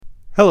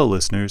Hello,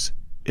 listeners.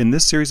 In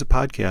this series of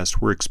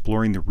podcasts, we're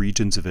exploring the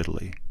regions of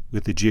Italy.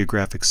 With the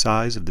geographic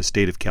size of the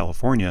state of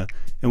California,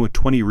 and with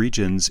 20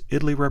 regions,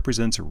 Italy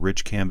represents a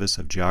rich canvas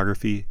of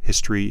geography,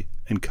 history,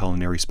 and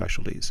culinary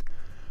specialties.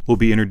 We'll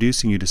be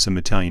introducing you to some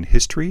Italian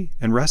history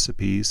and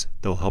recipes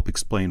that will help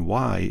explain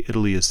why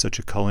Italy is such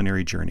a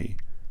culinary journey.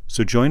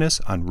 So join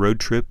us on Road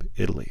Trip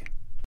Italy.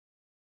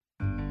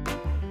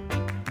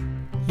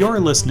 You're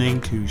listening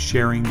to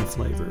Sharing the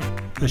Flavor,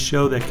 a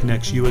show that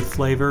connects you with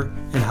flavor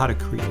and how to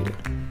create it.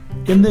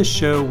 In this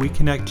show, we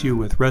connect you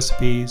with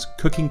recipes,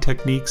 cooking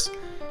techniques,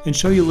 and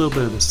show you a little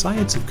bit of the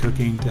science of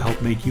cooking to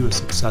help make you a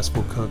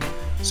successful cook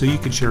so you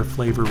can share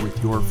flavor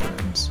with your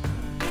friends.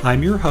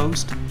 I'm your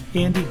host,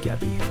 Andy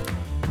Gebby.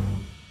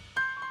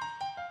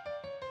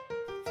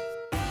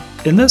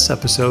 In this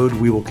episode,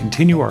 we will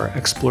continue our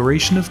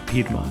exploration of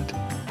Piedmont.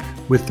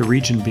 With the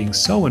region being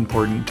so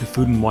important to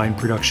food and wine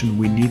production,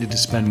 we needed to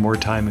spend more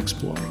time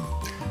exploring.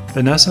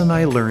 Vanessa and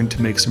I learned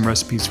to make some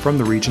recipes from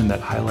the region that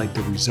highlight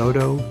the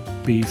risotto,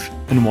 beef,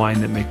 and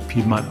wine that make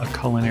Piedmont a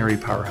culinary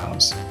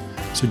powerhouse.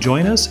 So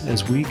join us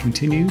as we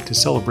continue to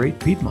celebrate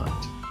Piedmont.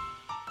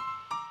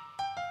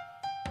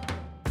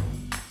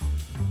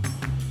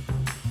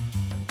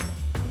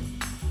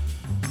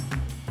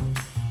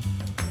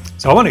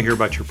 So I want to hear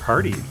about your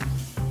party.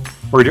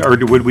 Or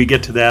would we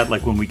get to that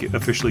like when we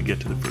officially get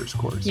to the first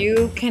course?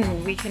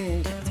 We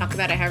can talk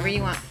about it however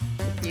you want.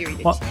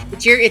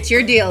 It's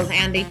your deal,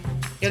 Andy.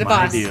 You're the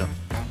boss. My deal.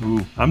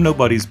 Ooh, I'm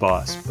nobody's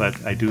boss, but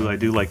I do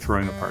like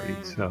throwing a party.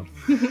 So.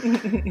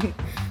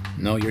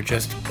 No, you're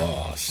just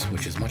boss,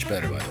 which is much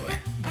better, by the way.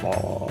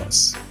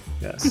 Boss.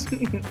 Yes.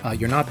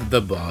 You're not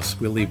the boss.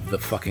 We'll leave the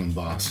fucking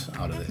boss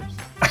out of this.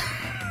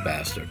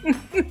 Bastard.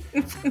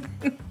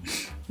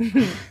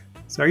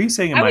 So are you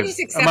saying How would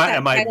you accept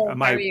that title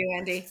if I were you,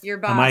 Andy? You're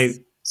boss.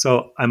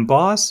 So I'm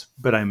boss,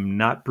 but I'm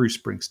not Bruce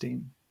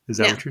Springsteen. Is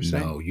that what you're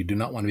saying? No, you do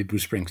not want to be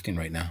Bruce Springsteen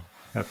right now.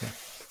 Okay.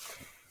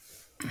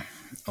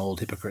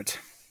 Old hypocrite.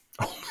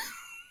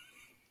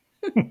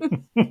 We're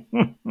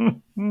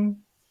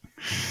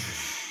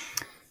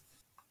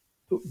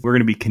going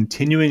to be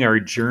continuing our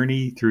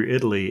journey through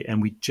Italy,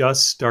 and we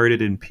just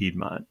started in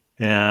Piedmont.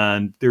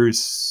 And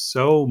there's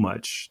so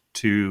much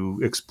to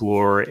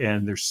explore,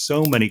 and there's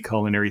so many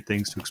culinary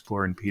things to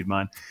explore in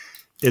Piedmont.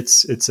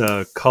 It's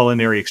a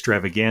culinary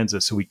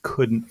extravaganza, so we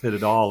couldn't fit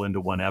it all into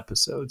one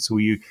episode. So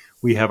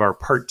we have our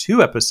part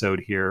 2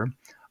 episode here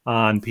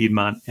on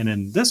Piedmont, and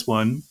in this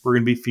one, we're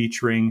going to be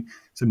featuring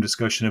some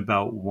discussion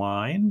about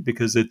wine,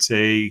 because it's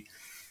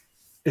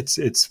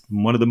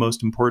one of the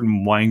most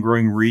important wine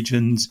growing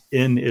regions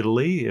in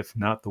Italy, if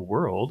not the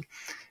world.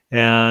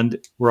 And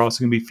we're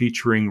also going to be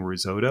featuring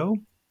risotto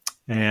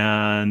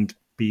and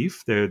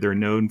beef. They're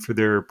known for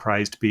their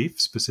prized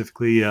beef,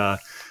 specifically a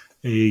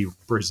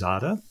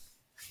brazzata,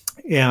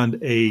 and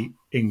I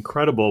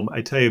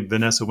tell you,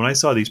 Vanessa, when I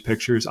saw these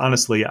pictures,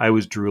 honestly, I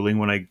was drooling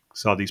when I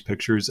saw these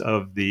pictures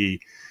of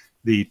the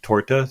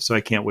torta. So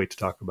I can't wait to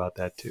talk about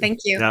that too. Thank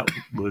you.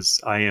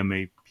 I am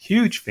a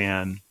huge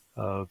fan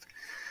of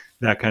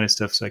that kind of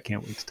stuff, so I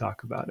can't wait to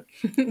talk about it.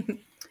 It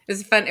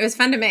was fun. It was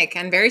fun to make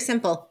and very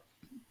simple.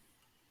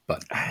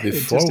 But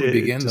before we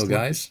begin,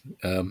 guys,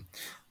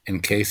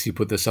 in case you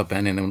put this up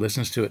and anyone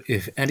listens to it,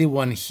 if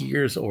anyone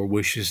hears or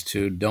wishes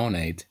to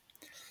donate,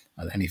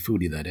 any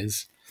foodie that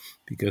is,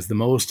 because the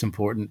most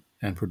important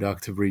and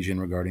productive region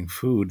regarding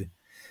food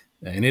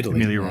in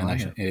Italy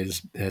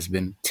has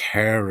been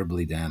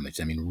terribly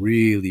damaged. I mean,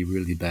 really,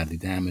 really badly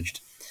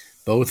damaged,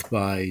 both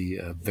by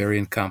very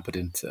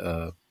incompetent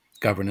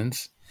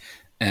governance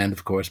and,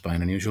 of course, by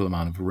an unusual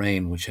amount of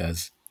rain, which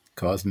has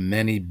caused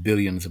many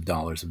billions of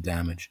dollars of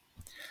damage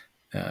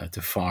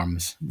to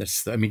farms.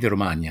 That's the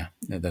Emilia-Romagna.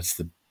 That's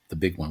the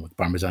big one with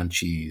Parmesan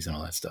cheese and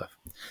all that stuff.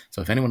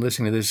 So if anyone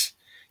listening to this,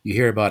 you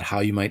hear about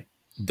how you might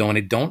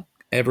donate, don't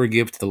ever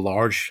give to the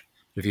large.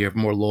 If you have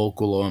more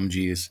local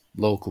OMGs,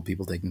 local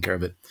people taking care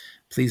of it,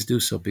 please do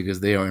so,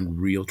 because they are in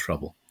real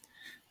trouble.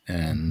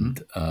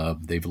 And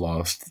they've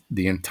lost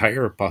the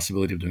entire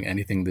possibility of doing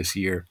anything this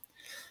year.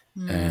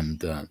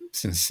 And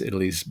since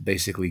Italy's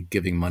basically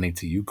giving money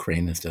to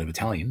Ukraine instead of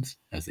Italians,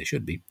 as they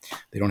should be,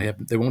 they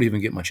won't even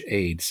get much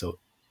aid. So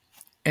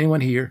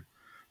anyone here,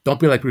 don't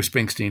be like Bruce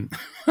Springsteen.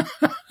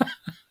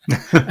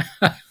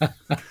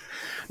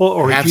 Well,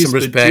 or have some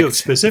respect.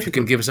 Specifically, if you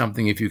can give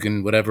something, if you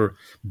can whatever,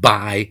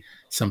 buy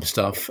some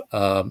stuff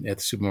at the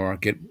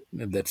supermarket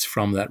that's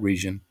from that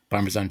region,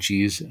 Parmesan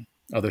cheese,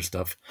 other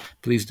stuff,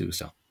 please do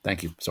so.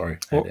 Thank you. Sorry.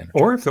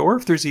 Or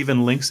if there's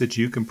even links that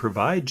you can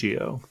provide,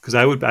 Gio, because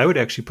I would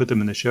actually put them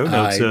in the show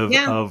notes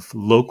of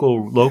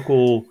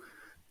local,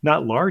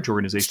 not large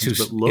organizations,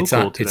 but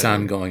local. It's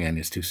ongoing and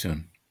it's too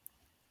soon.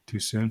 Too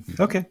soon.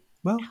 Okay.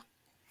 Well,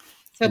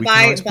 so we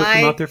can always put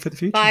them out there for the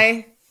future.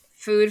 Buy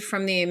food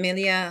from the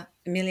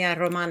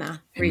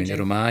Emilia-Romagna region.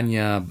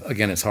 Emilia-Romagna,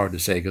 again, it's hard to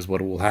say, because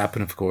what will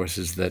happen, of course,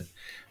 is that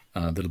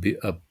there'll be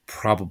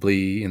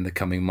probably in the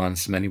coming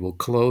months, many will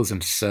close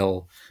and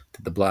sell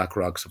to the Black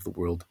Rocks of the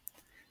world.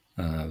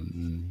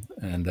 And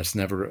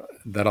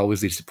that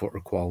always leads to poorer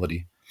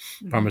quality.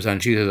 Mm-hmm. Parmesan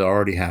cheese is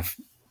already half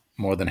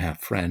more than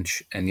half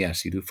French, and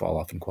yes, you do fall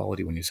off in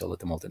quality when you sell it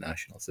to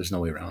multinationals. There's no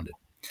way around it.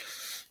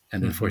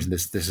 And unfortunately,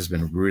 this has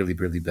been really,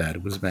 really bad.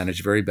 It was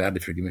managed very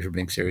badly. Forgive me for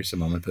being serious a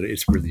moment, but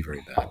it's really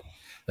very bad.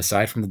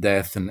 Aside from the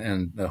death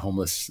and the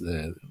homeless,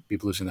 the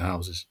people losing their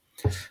houses,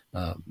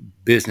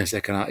 business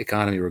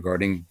economy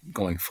regarding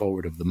going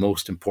forward of the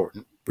most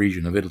important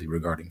region of Italy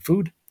regarding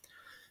food,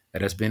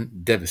 it has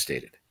been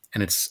devastated,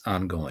 and it's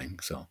ongoing.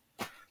 So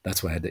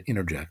that's why I had to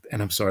interject.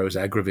 And I'm sorry I was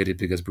aggravated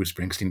because Bruce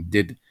Springsteen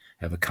did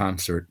have a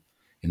concert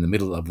in the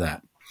middle of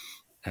that,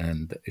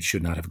 and it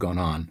should not have gone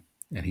on.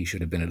 And he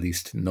should have been at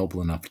least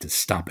noble enough to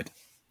stop it.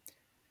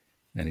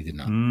 And he did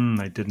not.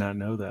 I did not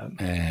know that.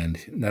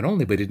 And not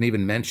only, but he didn't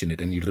even mention it.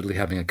 And you're literally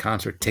having a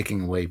concert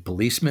taking away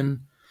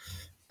policemen,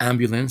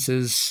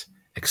 ambulances,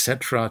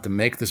 etc. to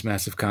make this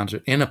massive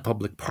concert in a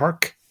public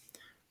park.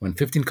 When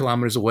 15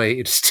 kilometers away,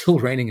 it's still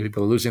raining and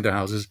people are losing their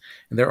houses.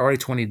 And there are already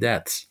 20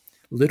 deaths.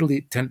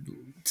 Literally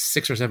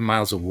 6 or 7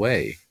 miles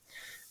away.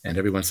 And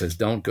everyone says,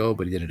 don't go,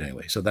 but he did it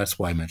anyway. So that's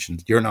why I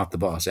mentioned, you're not the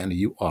boss, Andy.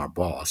 You are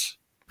boss.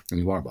 And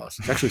you are boss.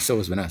 Actually, so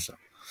is Vanessa.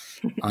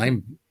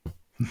 I'm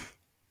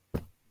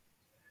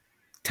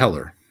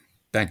teller,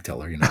 bank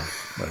teller,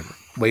 whatever,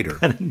 waiter,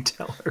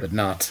 teller, but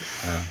not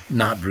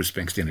Bruce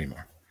Springsteen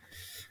anymore.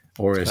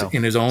 Or as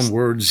in his own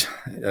words,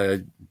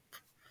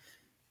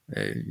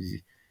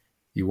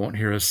 you won't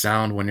hear a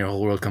sound when your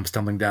whole world comes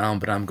tumbling down,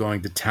 but I'm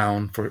going to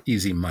town for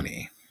easy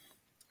money.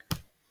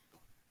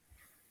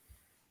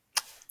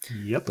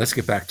 Yep. Let's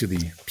get back to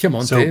the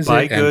Piedmont. So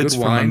buy goods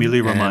from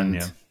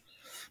Emilia-Romagna.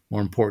 More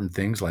important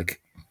things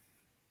like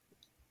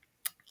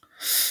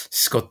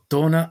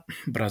Scottone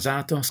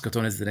Brasato.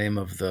 Scottone is the name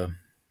of the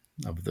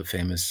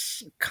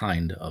famous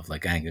kind of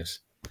like Angus.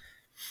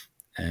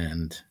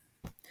 And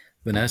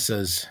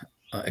Vanessa's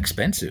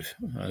expensive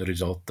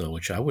risotto,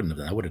 which I wouldn't have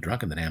done. I would have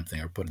drunken the damn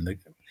thing or put in the.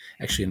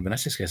 Actually, in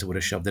Vanessa's case, I would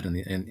have shoved it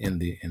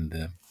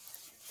in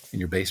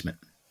your basement.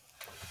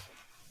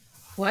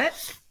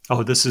 What?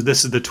 Oh, this is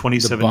the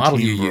 2017 the bottle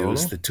you Barolo?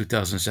 use, the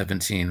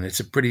 2017. It's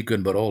a pretty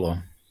good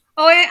Barolo.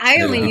 Oh, I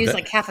only use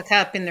like half a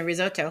cup in the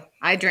risotto.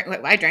 I drank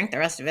the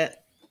rest of it.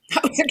 I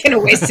wasn't going to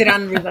waste it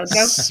on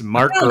risotto.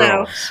 Smart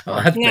girl.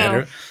 Oh, that's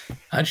better.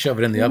 I'd shove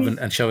it in the oven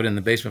and shove it in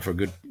the basement for a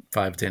good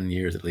 5-10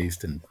 years at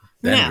least, and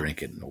then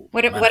drink it.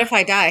 What if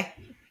I die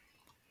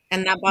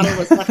and that bottle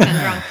was left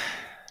undrunk?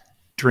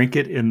 Drink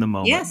it in the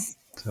moment. Yes.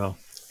 So,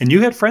 and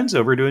you had friends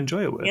over to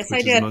enjoy it with. Yes,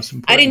 which I did. Is the most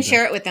important I didn't thing.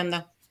 share it with them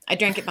though. I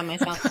drank it by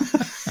myself.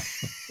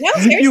 No,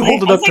 seriously. You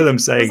hold it up to them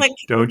saying, like,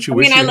 "Don't you?"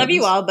 I love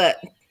you all,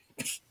 but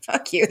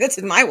fuck you. This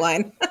is my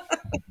wine.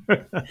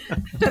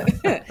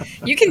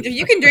 You can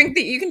drink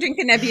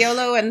the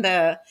Nebbiolo and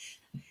there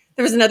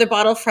was another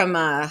bottle from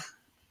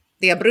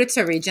the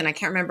Abruzzo region. I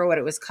can't remember what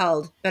it was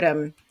called, but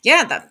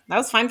that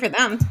was fine for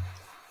them.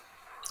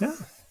 Yeah,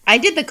 I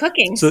did the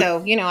cooking,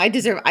 so I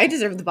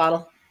deserve the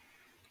bottle.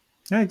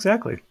 Yeah,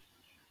 exactly.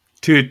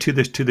 To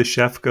the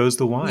chef goes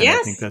the wine.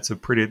 Yes. I think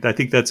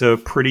that's a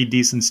pretty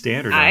decent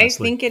standard.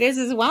 Honestly. I think it is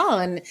as well.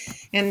 And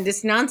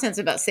this nonsense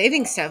about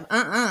saving stuff.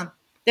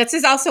 This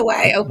is also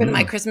why I open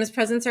my Christmas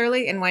presents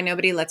early and why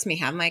nobody lets me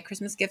have my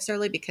Christmas gifts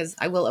early, because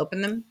I will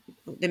open them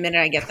the minute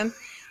I get them.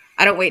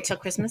 I don't wait till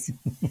Christmas.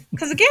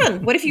 Because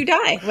again, what if you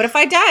die? What if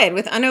I died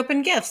with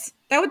unopened gifts?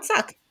 That would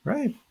suck.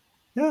 Right.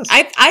 Yes.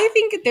 I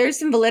think there's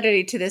some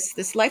validity to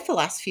this life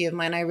philosophy of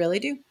mine. I really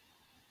do.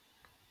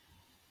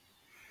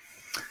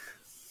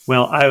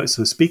 Well,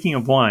 so speaking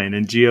of wine,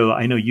 and Gio,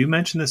 I know you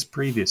mentioned this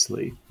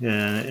previously in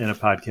a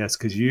podcast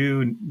because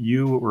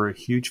you were a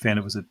huge fan.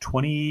 It was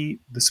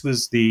this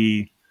was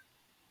the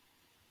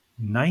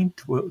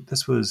ninth.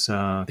 This was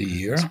the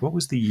year. What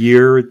was the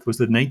year? Was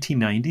the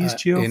 1990s,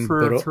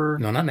 Gio?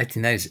 No, not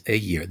 1990s. A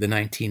year. The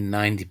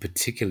 1990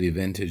 particularly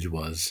vintage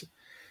was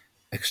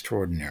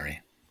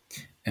extraordinary,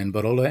 and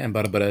Barolo and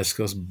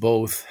Barbarescos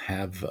both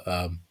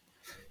are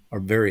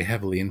very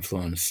heavily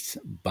influenced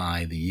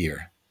by the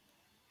year.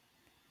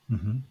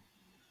 Mm-hmm.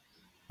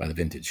 By the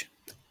vintage.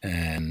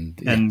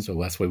 And so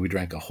that's why we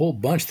drank a whole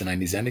bunch the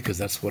 90s, Andy, because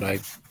that's what I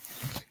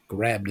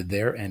grabbed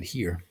there and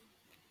here.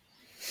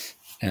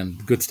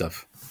 And good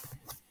stuff.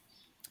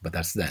 But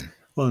that's then.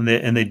 Well,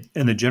 and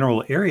the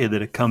general area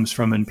that it comes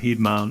from in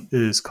Piedmont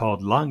is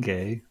called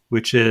Langhe,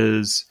 which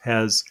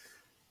has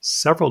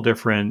several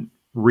different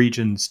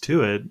regions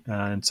to it.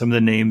 And some of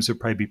the names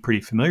would probably be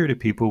pretty familiar to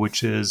people,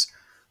 which is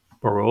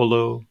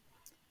Barolo,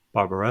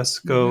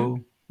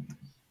 Barbaresco,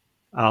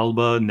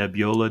 Alba,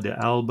 Nebbiolo de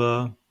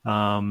Alba,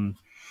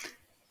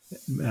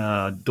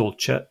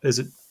 Dolcetto. Is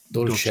it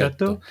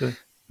Dolcetto?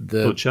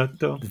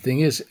 Dolcetto. The thing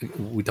is,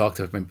 we talked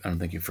about, I don't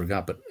think you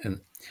forgot, but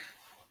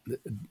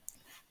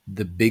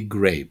the big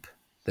grape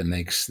that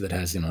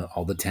has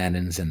all the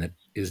tannins and that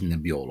is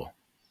Nebbiolo.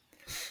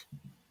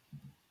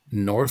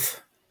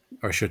 North,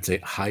 or I should say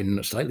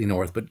slightly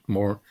north, but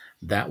more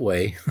that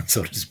way,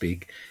 so to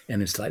speak,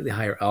 and in slightly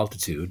higher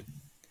altitude,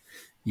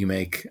 you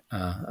make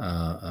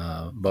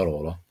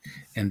Barolo,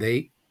 and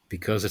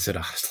because it's at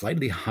a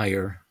slightly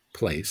higher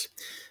place,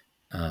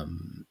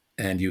 and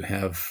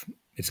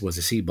it was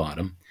a sea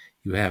bottom,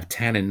 you have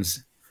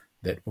tannins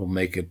that will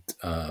make it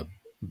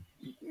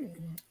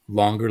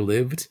longer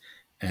lived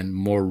and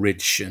more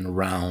rich and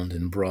round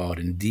and broad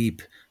and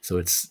deep. So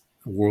it's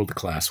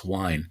world-class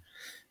wine,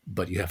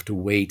 but you have to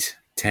wait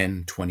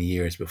 10, 20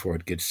 years before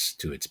it gets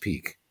to its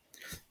peak.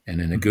 And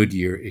in a good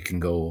year, it can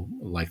go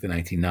like the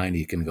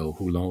 1990, it can go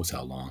who knows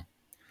how long.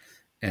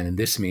 And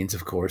this means,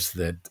 of course,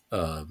 that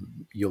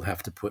you'll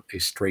have to put a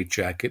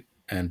straitjacket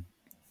and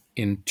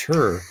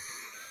inter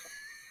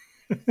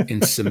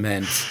in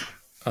cement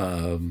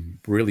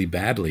really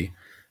badly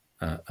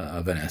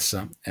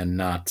Vanessa, and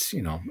not,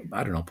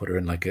 I don't know, put her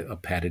in like a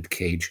padded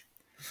cage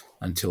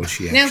until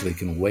she actually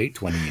can wait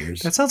 20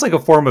 years. That sounds like a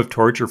form of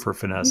torture for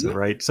Vanessa,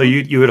 right? So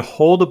you would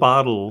hold a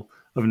bottle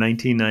of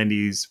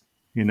 1990s,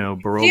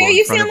 Barolo. Yeah,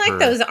 you sound like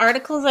those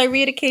articles I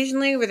read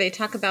occasionally where they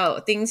talk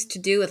about things to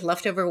do with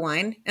leftover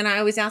wine. And I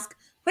always ask,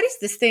 what is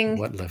this thing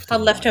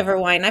called leftover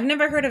wine? I've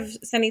never heard of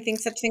anything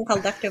such thing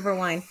called leftover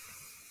wine.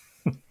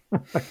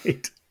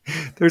 Right.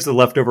 There's a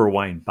leftover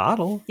wine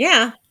bottle.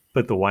 Yeah.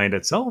 But the wine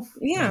itself?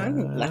 Yeah,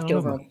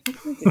 leftover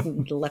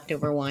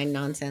wine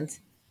nonsense.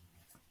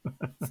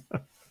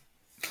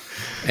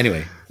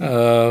 Anyway,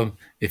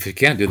 if you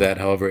can't do that,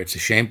 however, it's a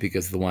shame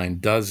because the wine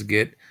does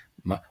get...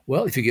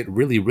 Well, if you get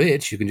really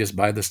rich, you can just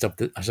buy the stuff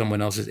that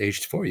someone else has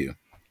aged for you.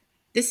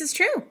 This is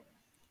true.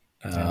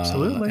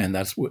 Absolutely. And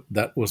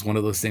that was one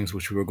of those things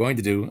which we were going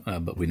to do,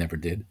 but we never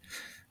did.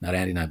 Not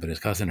Andy and I, but his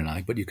cousin and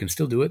I. But you can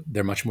still do it.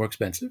 They're much more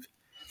expensive.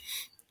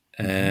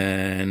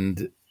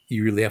 And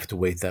you really have to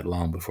wait that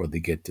long before they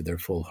get to their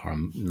full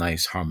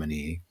nice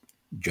harmony,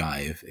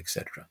 jive,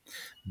 etc.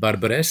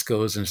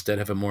 Barbarescos instead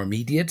have a more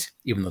immediate,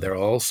 even though they're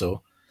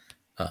also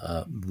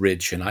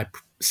rich, and I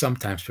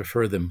sometimes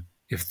prefer them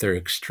if they're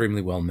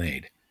extremely well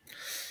made,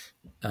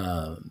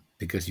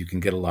 because you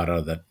can get a lot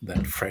out of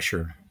that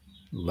fresher,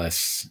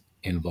 less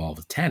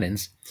involved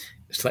tannins.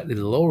 Slightly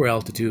lower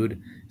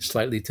altitude,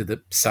 slightly to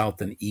the south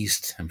and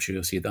east. I'm sure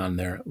you'll see it on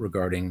there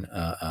regarding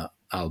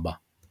Alba.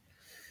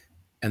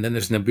 And then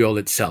there's Nebbiolo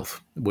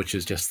itself, which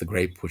is just the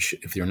grape, which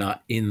if you're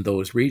not in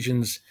those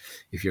regions,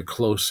 if you're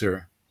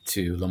closer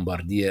to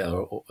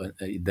Lombardia,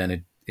 then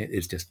it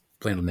is just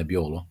plain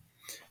Nebbiolo.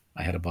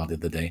 I had a bottle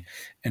the other day.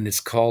 And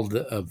it's called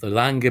the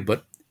Langhe,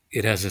 but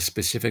it has a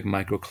specific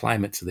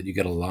microclimate so that you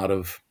get a lot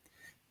of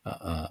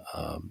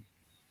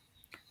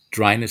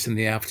dryness in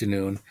the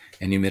afternoon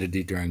and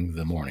humidity during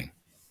the morning.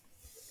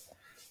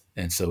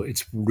 And so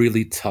it's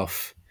really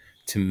tough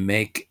to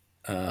make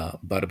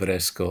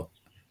Barbaresco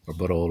or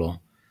Barolo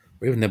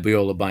or even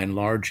Nebbiolo by and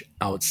large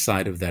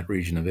outside of that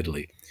region of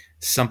Italy.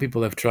 Some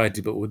people have tried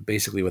to, but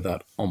basically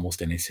without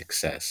almost any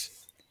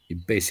success. You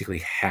basically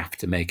have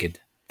to make it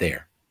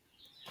there.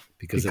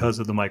 Because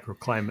of the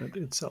microclimate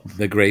itself.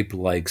 The grape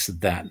likes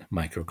that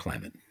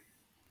microclimate.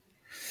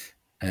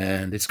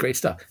 And it's great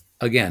stuff.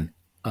 Again,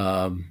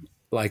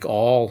 like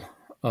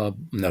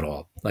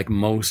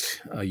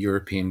most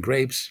European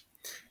grapes,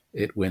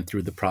 it went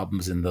through the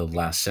problems in the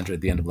last century,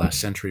 at the end of last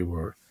century,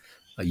 where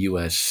a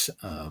U.S.,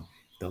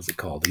 what's it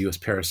called? The U.S.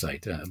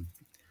 parasite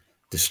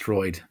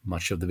destroyed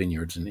much of the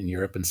vineyards in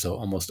Europe. And so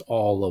almost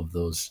all of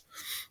those...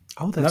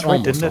 Oh, that's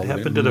right. Didn't that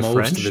happen to the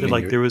French?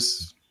 Like there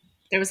was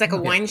like a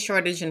wine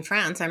shortage in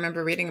France. I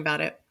remember reading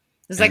about it.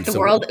 It was like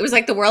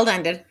the world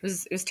ended. It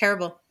was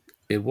terrible.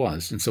 It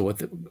was. And so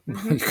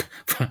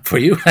for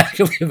you,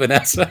 actually,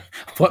 Vanessa,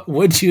 what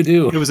would you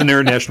do? It was an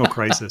international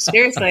crisis.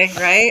 Seriously,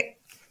 right?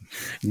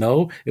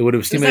 No, it would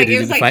have stimulated. It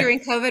was like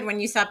during COVID when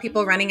you saw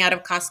people running out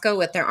of Costco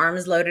with their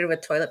arms loaded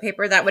with toilet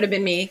paper. That would have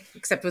been me,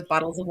 except with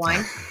bottles of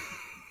wine.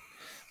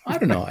 I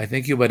don't know. I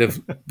think you might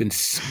have been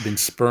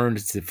spurned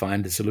to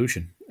find a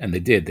solution, and they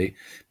did.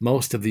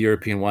 Most of the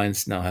European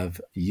wines now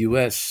have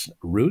U.S.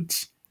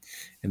 roots,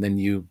 and then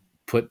you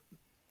put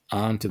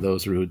onto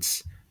those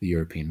roots the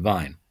European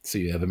vine. So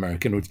you have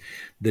American roots.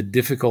 The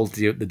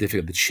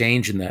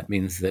change in that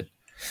means that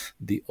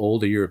the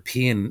older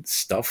European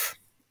stuff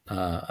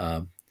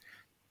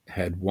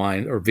had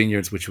wine or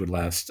vineyards which would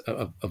last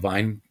a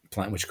vine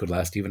plant which could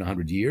last even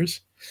 100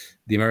 years.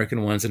 The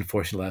American ones,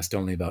 unfortunately, last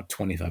only about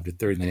 25 to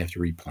 30, and then you have to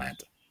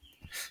replant.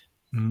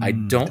 I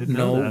don't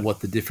know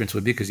what the difference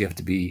would be because you have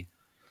to be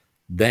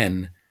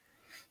then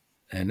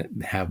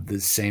and have the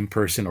same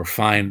person or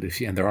find,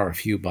 and there are a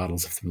few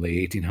bottles from the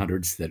late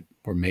 1800s that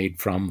were made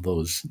from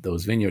those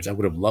vineyards. I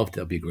would have loved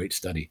that. Would be a great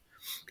study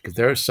because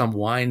there are some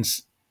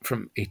wines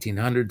from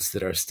 1800s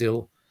that are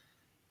still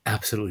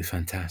absolutely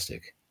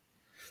fantastic.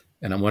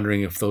 And I'm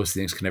wondering if those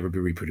things can ever be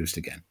reproduced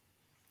again.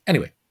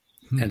 Anyway,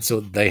 and so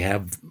they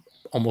have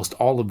almost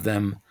all of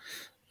them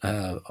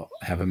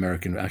have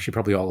American, actually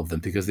probably all of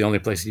them, because the only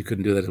place you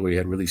couldn't do that is where you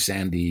had really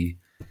sandy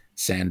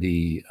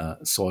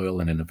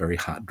soil and in a very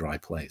hot, dry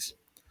place.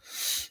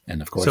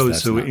 And of course,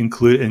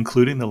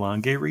 including the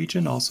Langhe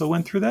region also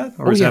went through that,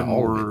 or that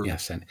more?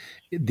 Yes, and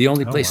the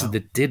only places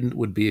that didn't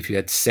would be if you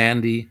had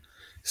sandy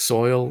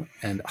soil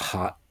and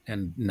hot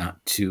and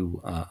not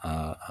too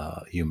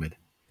humid,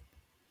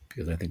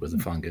 because I think it was a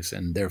fungus,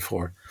 and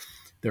therefore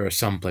there are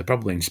some places,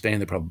 probably in Spain,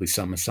 there are probably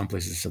some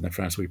places in southern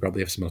France where you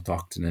probably have some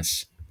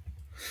autochthonous,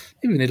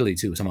 maybe in Italy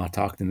too, some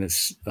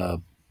autochthonous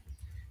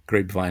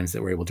grapevines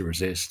that were able to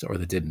resist or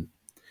that didn't.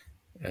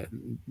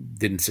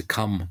 didn't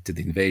succumb to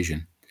the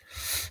invasion.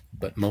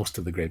 But most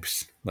of the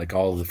grapes, like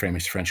all of the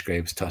famous French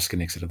grapes,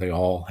 Tuscany, etc., they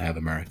all have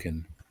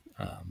American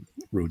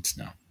roots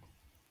now.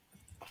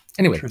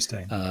 Anyway,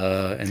 interesting.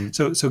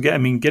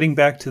 Getting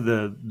back to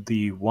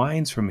the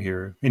wines from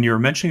here, and you were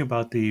mentioning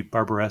about the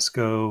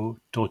Barbaresco,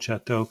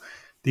 Dolcetto,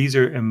 these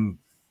are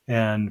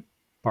and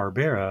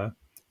Barbera.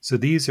 So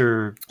these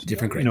are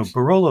different grapes.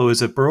 Barolo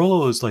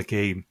is like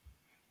a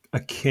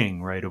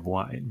king, right, of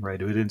wine,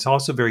 right? It's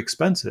also very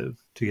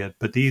expensive to get,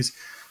 but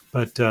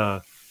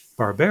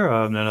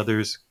Barbera and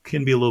others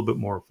can be a little bit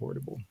more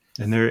affordable,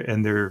 and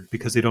they're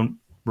because they don't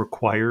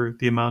require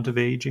the amount of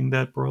aging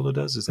that Barolo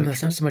does. Is that That's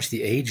true? not so much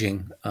the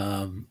aging.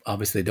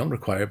 Obviously, they don't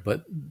require it,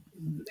 but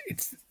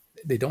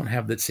they don't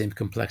have that same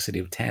complexity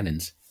of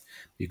tannins.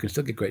 You can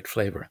still get great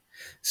flavor.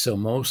 So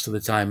most of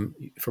the time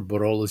for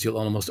Barolos, you'll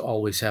almost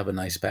always have a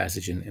nice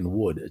passage in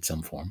wood at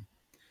some form,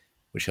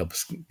 which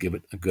helps give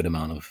it a good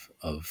amount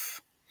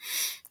of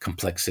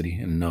complexity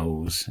and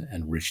nose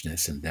and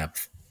richness and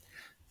depth.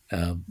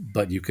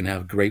 But you can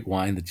have great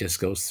wine that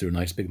just goes through a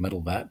nice big metal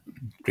vat,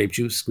 grape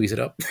juice, squeeze it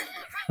up,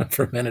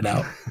 ferment it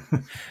out,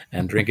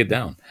 and drink it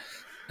down.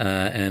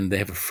 And they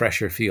have a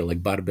fresher feel.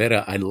 Like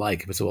Barbera, I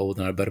like. If it's well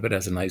done, Barbera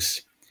has a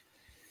nice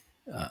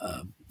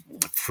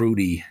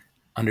fruity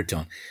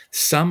undertone.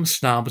 Some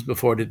snobs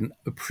before didn't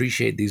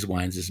appreciate these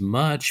wines as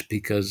much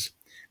because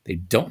they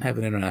don't have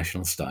an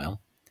international style,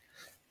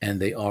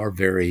 and they are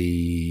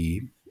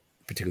very,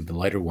 particularly the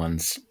lighter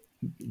ones,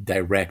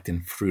 direct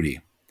and fruity.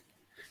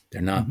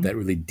 They're not that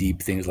really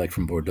deep things like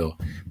from Bordeaux.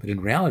 But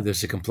in reality,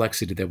 there's a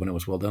complexity there when it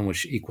was well done,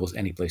 which equals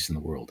any place in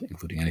the world,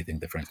 including anything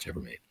the French ever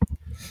made.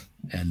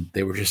 And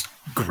they were just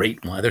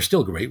great wine. They're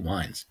still great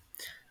wines.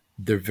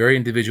 They're very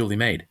individually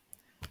made.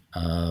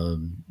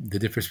 The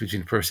difference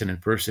between person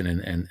and person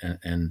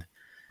and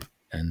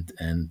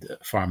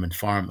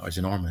farm is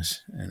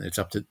enormous. And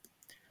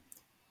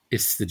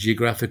it's the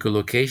geographical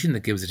location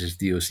that gives it its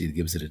DOC, that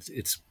gives it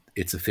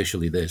it's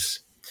officially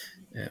this,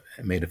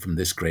 made it from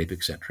this grape,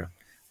 etc.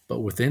 But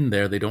within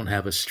there, they don't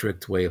have a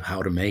strict way of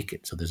how to make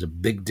it. So there's a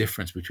big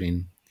difference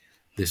between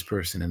this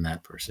person and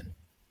that person.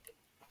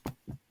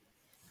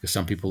 Because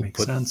some people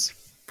put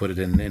it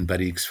in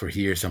barriques for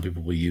here. Some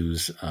people will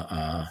use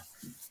a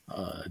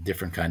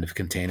different kind of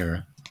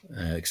container,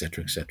 et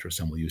cetera, et cetera.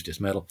 Some will use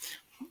just metal.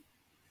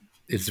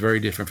 It's very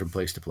different from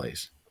place to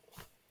place.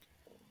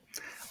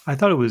 I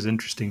thought it was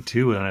interesting,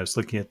 too, when I was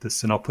looking at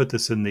this, and I'll put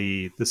this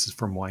this is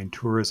from Wine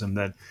Tourism,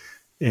 that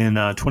in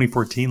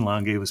 2014,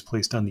 Langhe was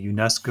placed on the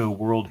UNESCO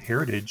World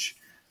Heritage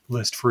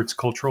List for its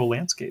cultural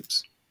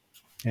landscapes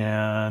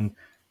and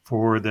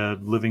for the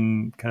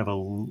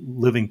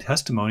living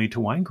testimony to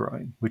wine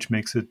growing, which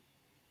makes it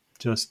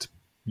just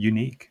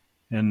unique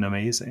and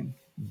amazing.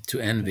 To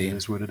envy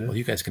is what it is. Well,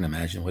 you guys can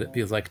imagine what it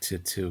feels like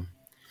to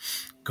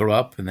grow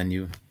up and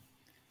then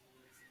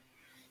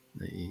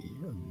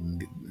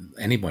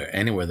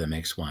anywhere that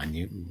makes wine,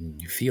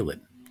 you feel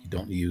it. You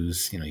don't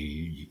use,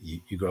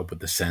 you grow up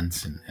with the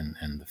sense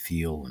and the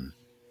feel, and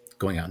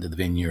going out into the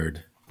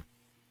vineyard,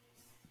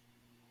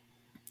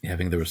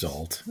 having the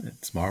result.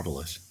 It's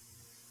marvelous.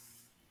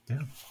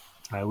 Yeah,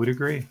 I would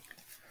agree.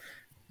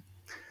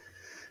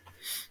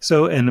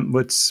 So, and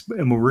we're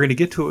going to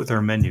get to it with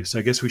our menu. So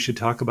I guess we should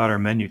talk about our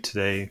menu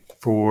today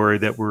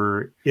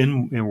we're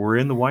in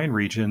the wine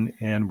region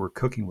and we're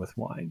cooking with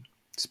wine.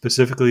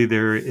 Specifically,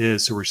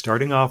 so we're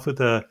starting off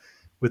with a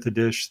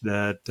dish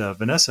that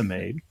Vanessa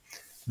made.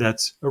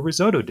 That's a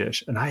risotto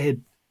dish. And I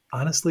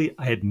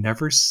had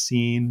never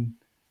seen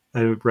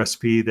a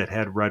recipe that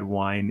had red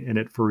wine in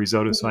it for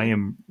risotto. So I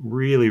am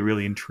really,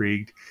 really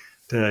intrigued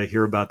to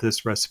hear about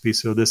this recipe.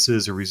 So this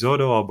is a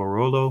risotto al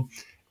Barolo,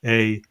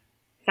 a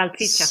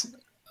salchicha.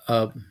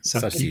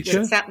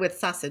 Salchicha With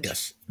sausage.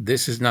 Yes.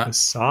 This is not,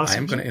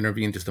 I'm going to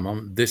intervene just a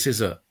moment. This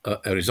is a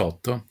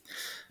risotto.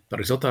 But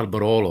risotto al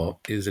Barolo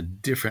is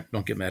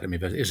don't get mad at me,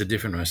 but it's a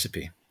different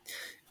recipe.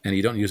 And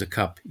you don't use a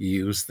cup, you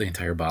use the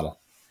entire bottle,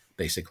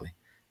 basically.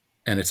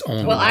 And it's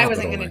only. Well, I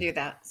wasn't going to do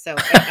that. So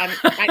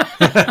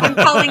I'm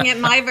calling it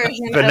my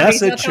version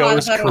Vanessa of risotto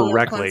chose al Barolo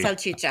correctly. Con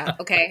salchicha.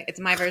 Okay,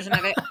 it's my version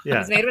of it. Yeah.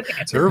 It's made with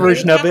it's her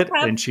version of it,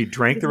 and she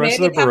drank the rest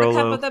of the Barolo.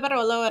 Cup of the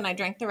Barolo, and I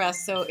drank the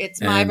rest. So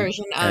it's my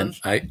version of.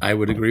 And I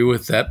would agree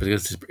with that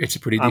because it's a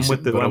pretty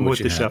decent. I'm with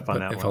the chef on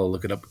that one. If I'll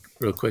look it up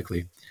real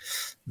quickly.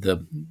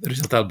 The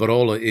risotto al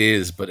Barolo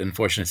but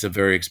unfortunately, it's a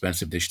very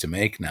expensive dish to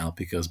make now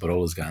because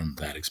Barolo's gotten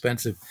that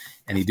expensive,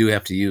 and you do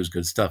have to use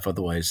good stuff.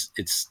 Otherwise,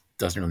 it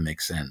doesn't really make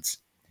sense.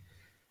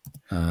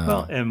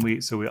 And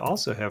we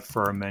also have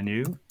for our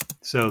menu.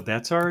 So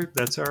that's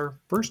our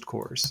first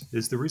course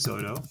is the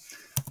risotto,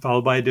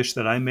 followed by a dish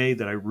that I made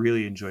that I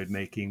really enjoyed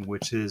making,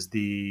 which is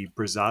the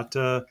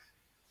brizzata.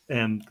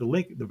 And the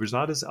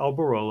brizzata's al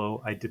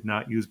Barolo. I did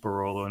not use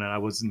Barolo,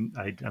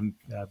 and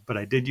but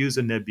I did use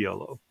a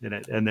Nebbiolo in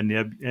it,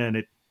 and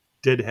it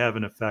did have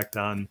an effect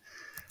on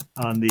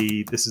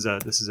the. This is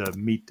a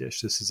meat dish.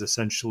 This is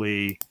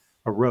essentially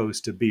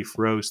a beef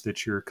roast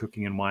that you're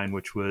cooking in wine,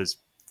 which was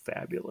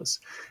fabulous.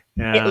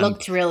 And it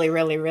looked really,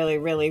 really, really,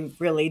 really,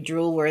 really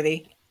drool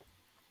worthy.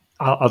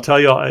 I'll tell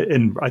you,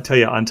 and I tell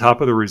you, on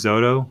top of the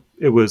risotto,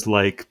 it was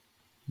like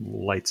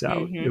lights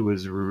out. It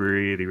was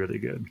really, really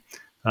good.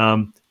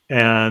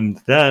 And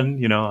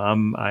then,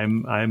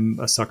 I'm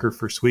a sucker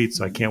for sweets,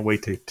 so I can't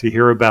wait to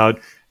hear about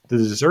the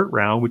dessert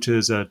round, which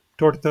is a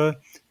torta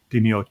di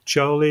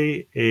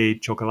nocciole e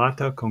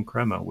cioccolata con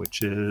crema,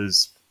 which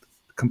is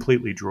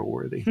completely drool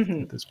worthy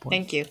at this point.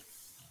 Thank you.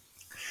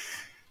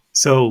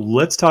 So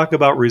let's talk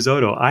about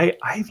risotto.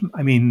 I've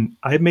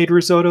made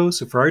risotto.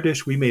 So for our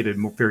dish, we made a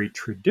very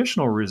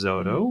traditional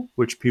risotto,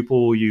 which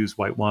people will use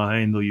white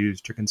wine, they'll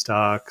use chicken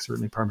stock,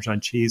 certainly Parmesan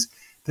cheese.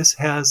 This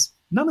has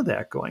none of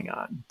that going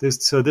on.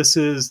 This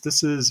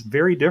is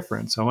very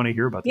different. So I want to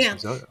hear about this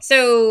risotto.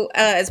 So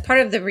as part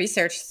of the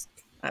research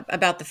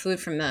about the food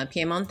from the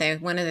Piedmont,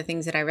 one of the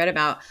things that I read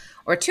about,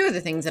 or two of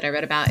the things that I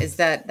read about, is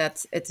that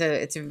it's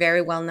a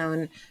very well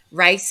known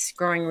rice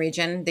growing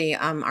region, the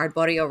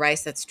arborio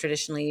rice that's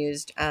traditionally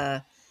used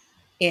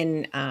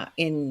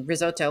in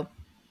risotto,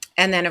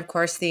 and then of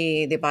course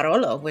the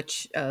barolo,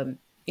 which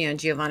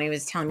Giovanni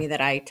was telling me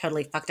that I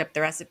totally fucked up the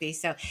recipe.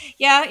 So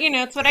yeah,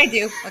 it's what I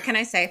do. What can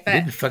I say? But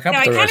didn't fuck up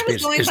the recipe.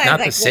 It's not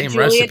the same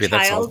recipe.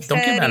 That's all. Don't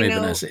get mad at me,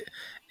 Vanessa.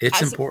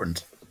 It's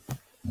important.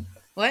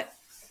 What?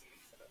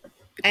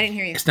 I didn't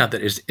hear you. It's not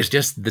that. It's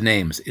just the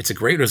names. It's a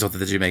great risotto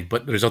that you make,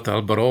 but risotto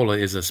al barolo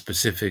is a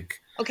specific.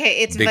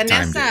 Okay, it's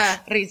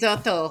Vanessa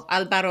risotto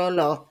al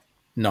barolo.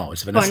 No,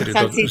 it's Vanessa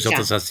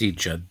risotto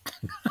salsiccia.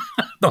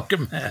 Don't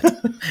get mad.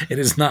 It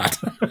is not.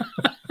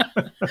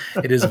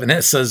 It is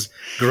Vanessa's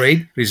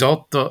great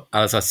risotto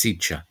al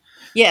salsiccia.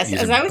 Yes,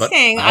 as I was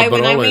saying,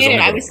 when I made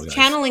it, I was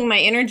channeling my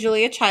inner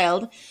Julia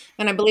Child,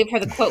 and I believe her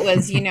the quote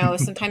was,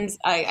 sometimes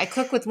I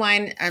cook with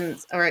wine,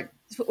 or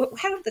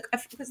how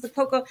was the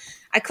cocoa?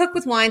 I cook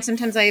with wine.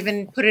 Sometimes I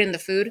even put it in the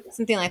food,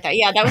 something like that.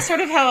 Yeah, that was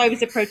sort of how I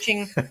was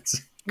approaching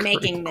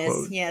making this.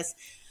 Quote. Yes.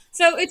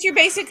 So it's your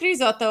basic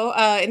risotto.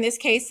 In this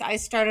case, I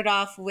started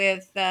off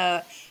with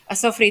a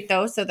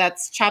sofrito. So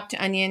that's chopped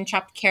onion,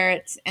 chopped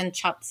carrots, and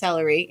chopped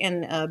celery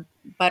in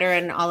butter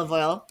and olive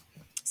oil.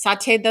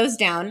 Sauteed those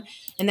down.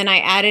 And then I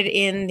added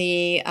in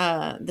the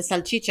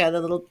salchicha,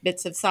 the little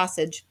bits of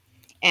sausage,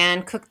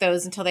 and cooked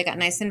those until they got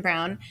nice and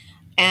brown.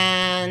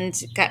 And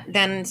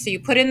so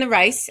you put in the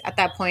rice at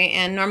that point.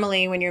 And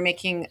normally when you're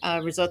making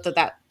risotto,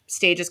 that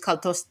stage is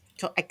called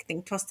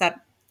tostarita.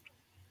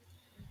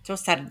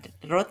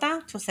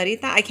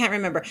 I can't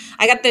remember.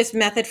 I got this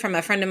method from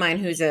a friend of mine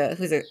who's an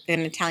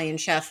Italian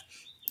chef,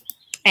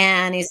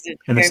 and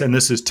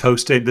this is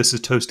toasting. This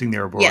is toasting the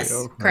arborio.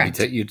 Yes, correct.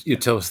 You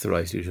toast the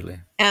rice usually.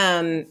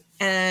 And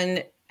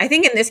I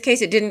think in this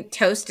case it didn't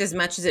toast as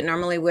much as it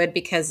normally would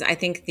because I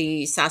think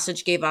the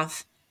sausage gave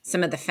off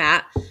some of the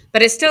fat,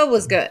 but it still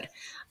was good.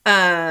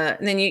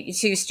 And then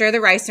you stir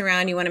the rice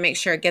around. You want to make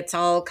sure it gets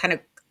all kind of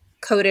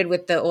coated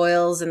with the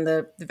oils and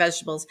the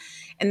vegetables.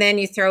 And then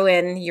you throw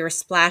in your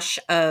splash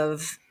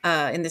of,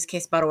 in this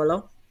case,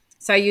 barolo.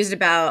 So I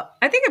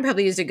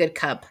probably used a good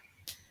cup.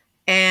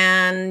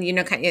 And,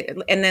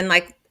 and then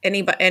like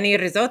any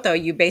risotto,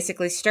 you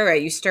basically stir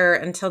it. You stir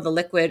until the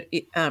liquid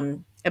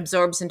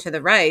absorbs into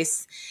the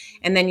rice.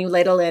 And then you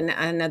ladle in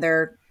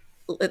another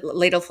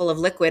ladle full of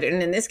liquid.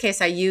 And in this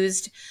case, I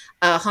used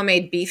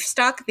homemade beef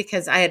stock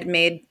because I had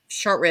made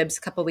short ribs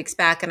a couple weeks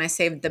back and I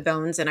saved the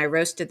bones and I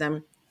roasted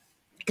them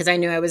because I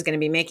knew I was going to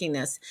be making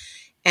this.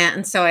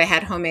 And so I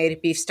had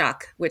homemade beef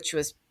stock, which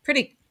was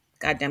pretty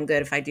goddamn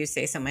good if I do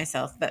say so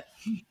myself. But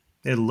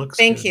it looks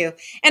Thank good. you.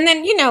 And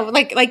then,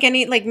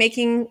 like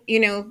making,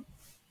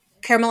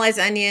 caramelized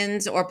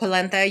onions or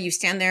polenta, you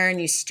stand there and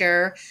you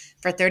stir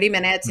for 30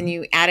 minutes and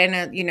you add in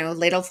a,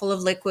 ladle full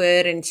of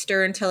liquid and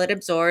stir until it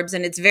absorbs.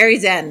 And it's very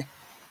zen.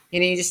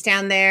 You just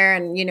stand there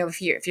and,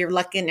 if you're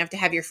lucky enough to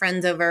have your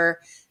friends over,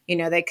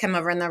 they come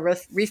over and they'll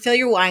refill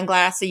your wine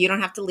glass so you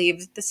don't have to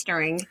leave the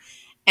stirring.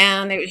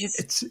 And it was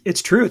just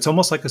it's true. It's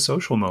almost like a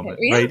social moment,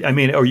 right? I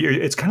mean,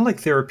 it's kind of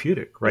like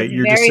therapeutic, right? It's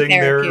you're just sitting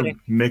therapeutic.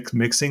 there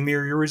mixing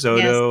your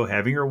risotto,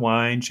 having your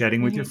wine,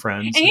 chatting with your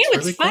friends. And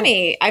what's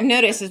funny, I've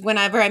noticed is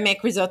whenever I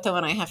make risotto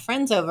and I have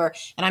friends over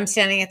and I'm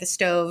standing at the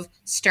stove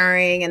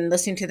stirring and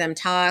listening to them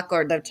talk,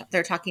 or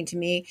they're talking to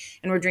me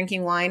and we're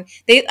drinking wine,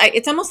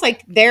 it's almost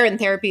like they're in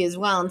therapy as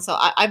well. And so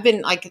I've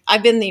been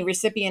the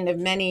recipient of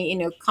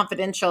many,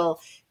 confidential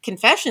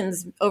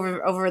confessions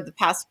over the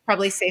past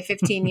probably say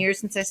 15 years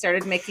since I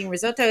started making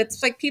risotto.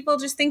 It's like people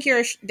just think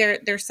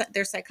they're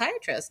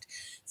psychiatrist.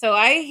 So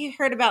I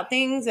heard about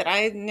things that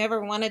I never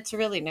wanted to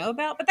really know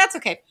about, but that's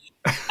okay.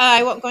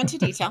 I won't go into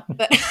detail,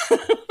 but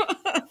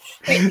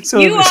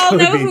you all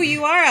know who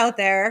you are out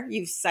there,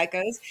 you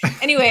psychos.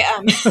 Anyway,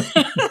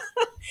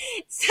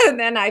 so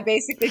then I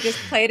basically just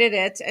plated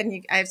it,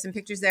 and I have some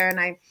pictures there,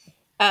 and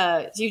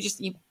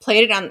you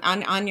plate it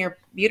on your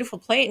beautiful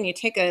plate and you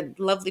take a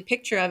lovely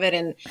picture of it.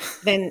 And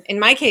then in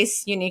my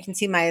case, you can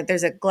see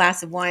there's a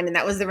glass of wine, and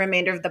that was the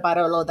remainder of the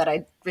barolo that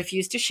I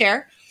refused to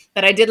share,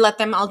 but I did let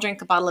them all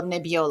drink a bottle of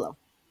Nebbiolo.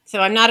 So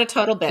I'm not a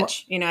total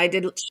bitch. I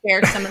did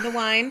share some of the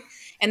wine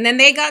And then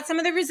they got some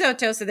of the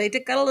risotto, so they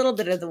got a little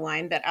bit of the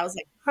wine. But I was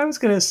like, I was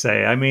gonna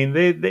say, I mean,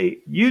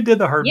 you did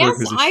the hard yes,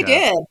 work as a I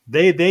chef.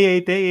 did. They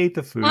ate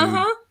the food.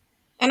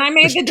 And I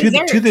made the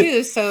dessert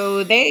too,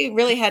 so they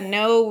really had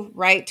no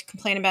right to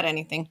complain about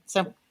anything.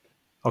 So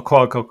I'll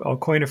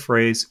coin a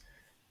phrase.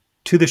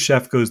 To the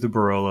chef goes the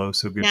Barolo.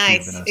 So good for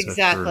you, Vanessa.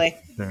 Exactly.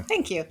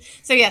 Thank you.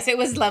 So yes, it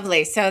was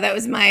lovely. So that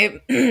was my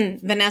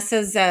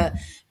Vanessa's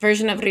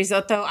version of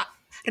risotto.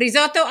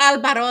 Risotto al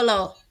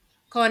Barolo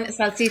con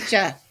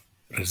salsiccia.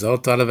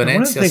 Risotto alla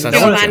Venezia.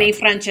 Giovanni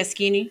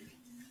Franceschini.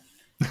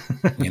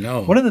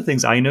 One of the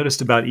things I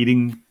noticed about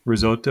eating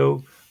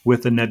risotto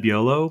with the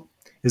Nebbiolo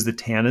is the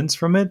tannins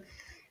from it.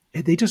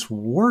 They just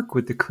work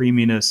with the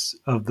creaminess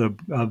of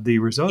the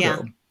risotto.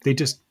 Yeah. They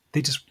just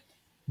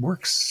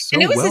works so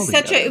well. And it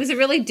was it was a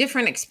really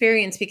different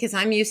experience because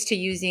I'm used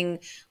to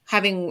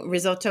having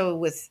risotto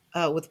with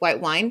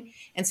white wine,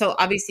 and so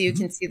obviously you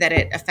can see that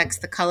it affects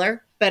the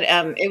color. But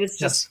it was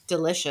just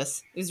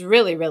delicious. It was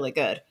really, really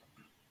good.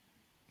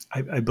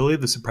 I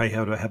believe this would probably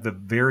have a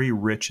very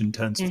rich,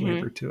 intense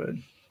flavor to it.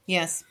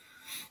 Yes.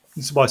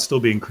 It's while still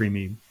being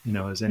creamy,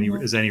 as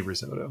any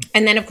risotto.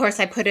 And then of course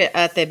I put it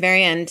at the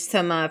very end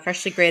some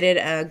freshly grated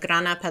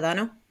Grana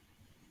Padano.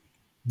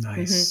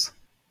 Nice.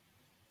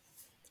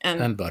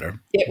 And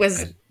butter. It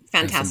was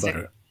fantastic.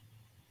 Butter.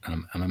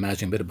 I'm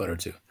imagining a bit of butter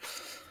too.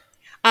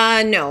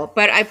 No,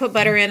 but I put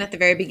butter in at the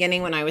very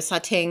beginning when I was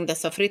sauteing the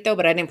sofrito,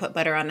 but I didn't put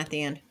butter on at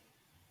the end.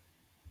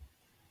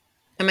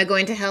 Am I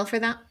going to hell for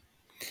that?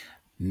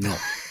 No.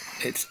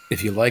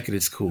 If you like it,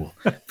 it's cool.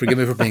 Forgive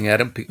me for being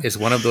Adam. It's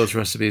one of those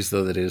recipes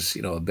though that is,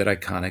 a bit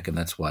iconic, and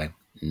that's why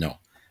no.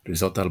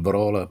 Risotto al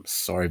Barolo.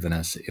 Sorry,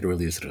 Vanessa. It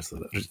really is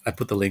risotto. I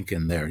put the link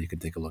in there. You can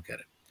take a look at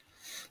it.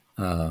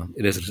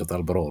 It is risotto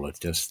al Barolo. It's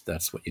just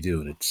that's what you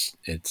do, and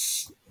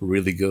it's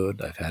really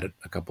good. I've had it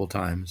a couple of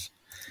times.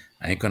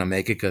 I ain't gonna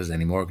make it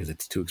anymore because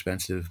it's too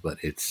expensive, but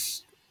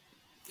it's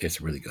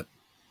really good.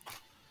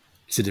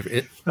 It's a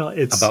different.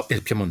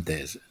 It's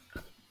Piemontese.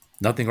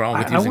 Nothing wrong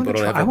with using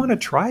Barolo. I want to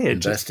try it.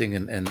 Investing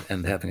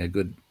and having a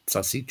good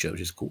salsiccia, which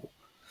is cool.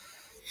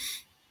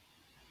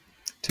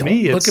 To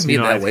me, look at me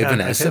that way,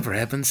 Vanessa. For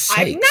heaven's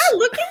sake, I'm not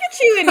looking at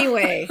you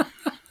anyway.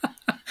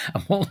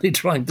 I'm only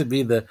trying to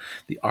be the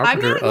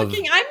arbiter I'm not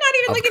even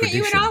looking tradition. at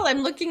you at all.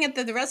 I'm looking at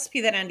the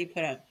recipe that Andy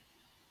put up.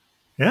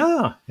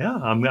 Yeah.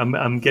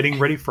 I'm getting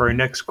ready for our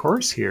next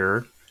course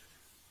here.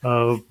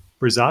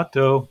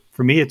 Risotto.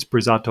 For me, it's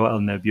risotto al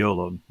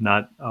Nebbiolo,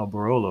 not al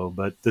Barolo.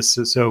 But this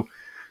is so.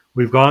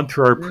 We've gone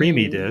through our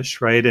primi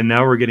dish, right? And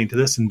now we're getting to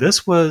this. And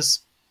this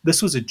was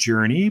a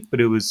journey,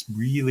 but it was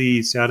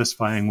really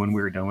satisfying when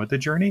we were done with the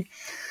journey.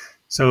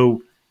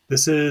 So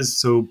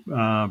risotto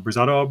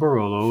al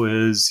Barolo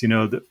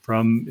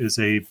is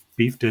a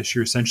beef dish.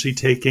 You're essentially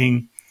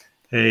taking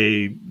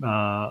and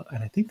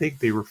I think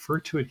they refer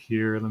to it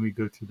here. Let me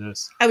go through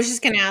this. I was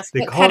just going to ask,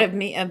 what cut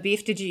of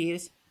beef did you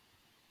use?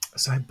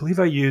 So I believe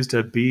I used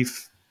a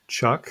beef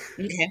chuck.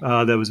 Okay.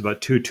 That was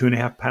about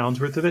 2.5 pounds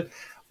worth of it.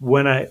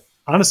 When I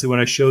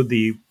showed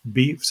the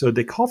beef, so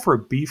they call for a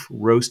beef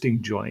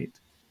roasting joint,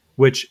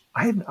 which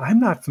I'm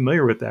not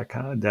familiar with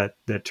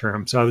that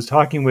term. So I was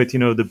talking with,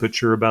 the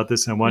butcher about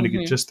this, and I wanted to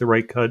get just the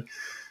right cut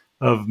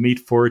of meat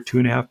for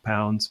 2.5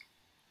 pounds.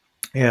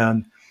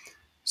 And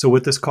so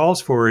what this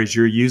calls for is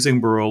you're using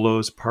Barolo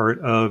as part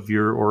of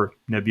or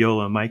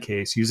Nebbiolo in my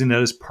case, using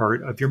that as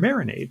part of your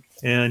marinade.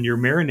 And you're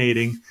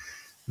marinating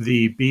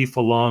the beef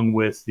along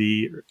with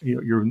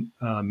you're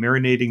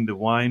marinating the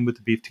wine with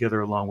the beef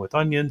together along with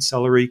onion,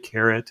 celery,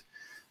 carrot,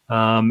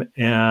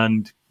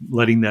 and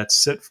letting that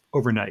sit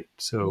overnight.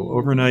 So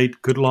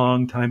overnight, good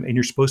long time, and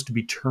you're supposed to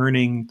be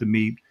turning the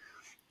meat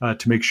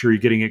to make sure you're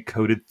getting it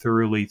coated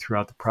thoroughly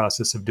throughout the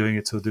process of doing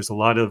it. So there's a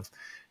lot of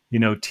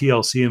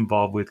TLC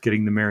involved with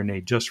getting the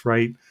marinade just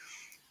right.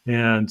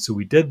 And so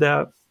we did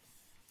that.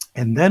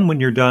 And then when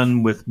you're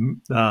done with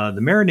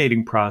the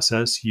marinating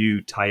process,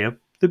 you tie up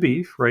the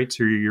beef, right?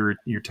 So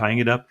you're tying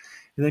it up,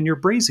 and then you're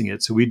braising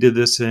it. So we did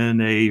this in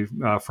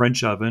a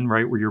French oven,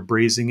 right, where you're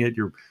braising it.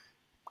 You're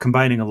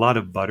combining a lot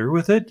of butter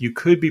with it. You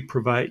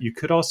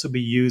could also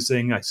be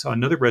using. I saw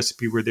another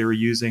recipe where they were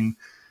using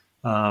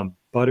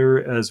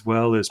butter as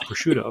well as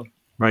prosciutto,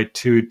 right,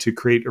 to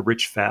create a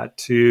rich fat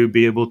to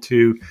be able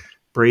to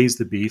braise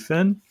the beef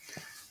in.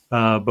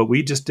 But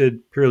we just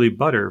did purely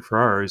butter for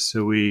ours.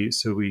 So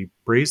we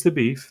braised the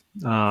beef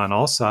on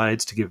all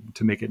sides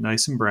to make it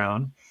nice and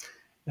brown.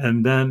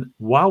 And then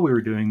while we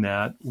were doing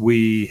that,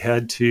 we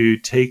had to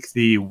take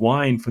the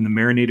wine from the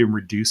marinade and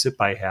reduce it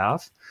by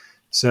half.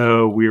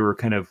 So we were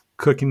kind of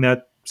cooking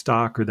that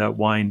stock or that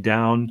wine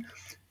down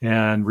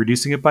and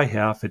reducing it by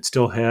half. It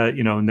still had,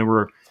 and then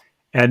we're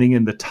adding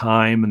in the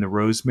thyme and the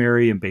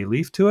rosemary and bay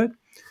leaf to it.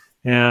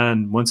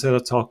 And once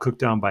that's all cooked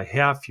down by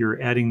half,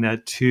 you're adding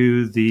that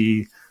to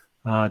the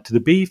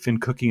beef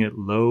and cooking it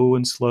low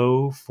and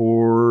slow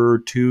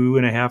for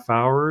 2.5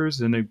 hours,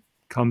 and it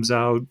comes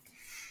out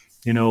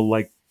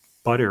like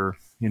butter.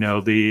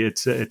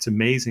 It's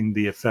amazing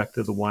the effect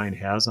that the wine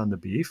has on the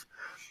beef.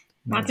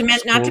 Not to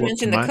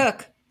mention the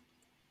cook.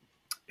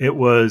 It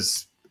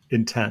was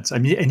intense. I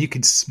mean, and you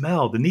can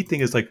smell. The neat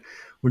thing is like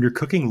when you're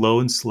cooking low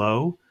and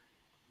slow,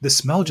 the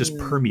smell just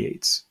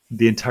permeates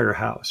the entire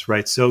house,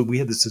 right? So we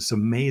had this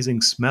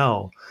amazing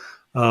smell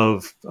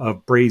of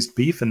braised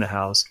beef in the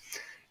house,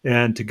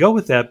 and to go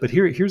with that. But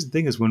here's the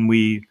thing: is when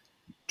we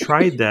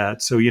tried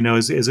that. So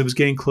as it was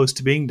getting close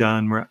to being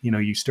done, where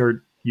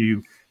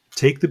you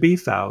take the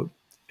beef out,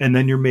 and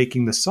then you're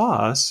making the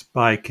sauce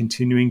by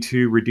continuing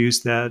to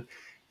reduce that.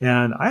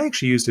 And I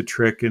actually used a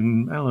trick,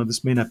 and I don't know,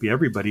 this may not be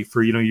everybody.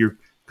 For you're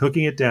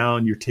cooking it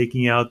down, you're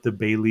taking out the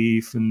bay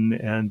leaf,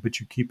 but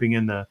you're keeping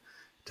in the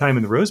thyme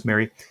and the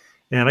rosemary.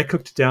 And I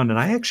cooked it down, and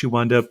I actually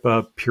wound up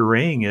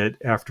pureeing it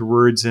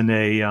afterwards in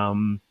a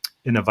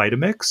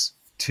Vitamix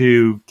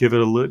to give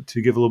it a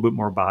little bit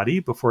more body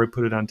before I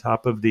put it on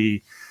top of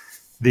the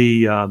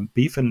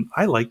beef. And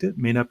I liked it.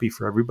 May not be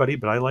for everybody,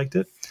 but I liked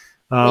it.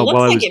 It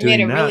looks like it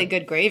made a really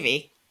good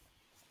gravy.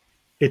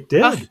 It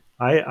did.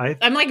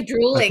 I'm like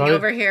drooling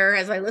over here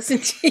as I listen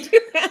to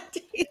you,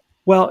 Randy.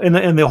 Well,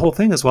 and the whole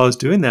thing is, while I was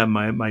doing that,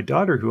 my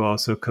daughter, who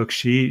also cooks,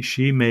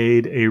 she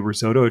made a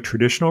risotto, a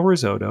traditional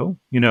risotto,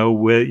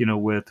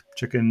 with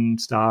chicken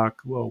stock,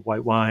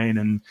 white wine,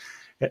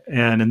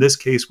 and in this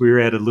case,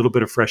 we added a little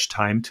bit of fresh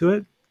thyme to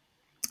it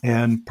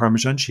and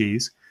Parmesan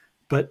cheese.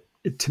 But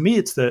to me,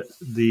 it's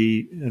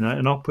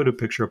and I'll put a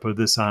picture up of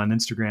this on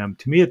Instagram.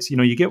 To me, it's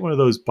you get one of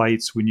those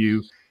bites when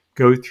you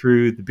go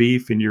through the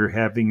beef and you're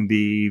having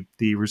the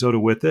risotto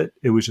with it.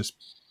 It was just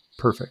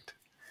perfect.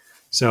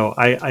 So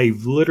I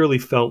literally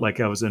felt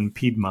like I was in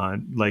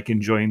Piedmont, like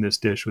enjoying this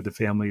dish with the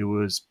family. It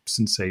was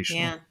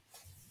sensational. Yeah,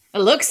 it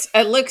looks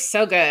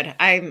so good.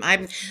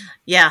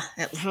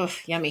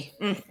 Yummy.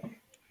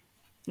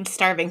 I'm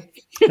starving.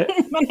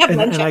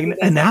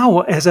 and now,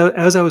 as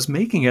I was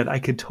making it, I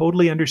could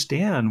totally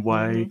understand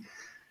why,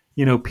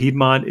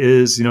 Piedmont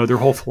is, their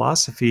whole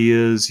philosophy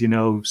is,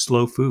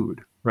 slow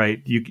food,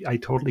 right? I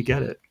totally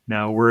get it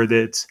now. Where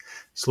it's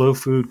slow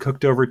food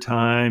cooked over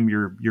time,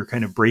 you're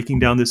kind of breaking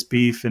down this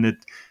beef and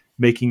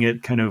making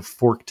it kind of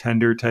fork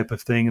tender type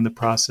of thing in the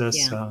process.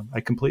 Yeah. I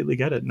completely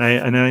get it, and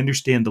I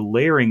understand the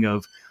layering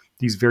of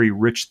these very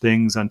rich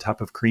things on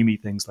top of creamy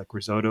things like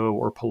risotto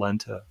or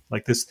polenta.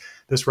 Like this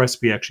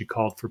recipe actually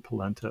called for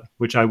polenta,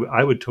 which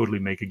I would totally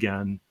make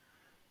again,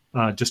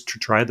 just to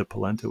try the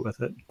polenta with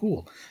it.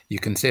 Cool. You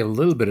can save a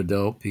little bit of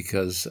dough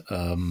because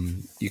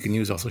you can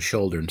use also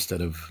shoulder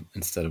instead of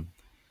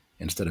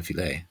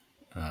filet.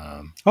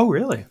 Oh,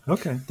 really?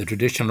 Okay. The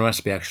traditional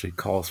recipe actually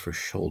calls for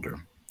shoulder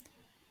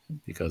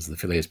because the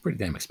filet is pretty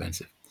damn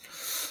expensive.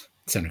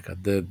 Center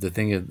cut. The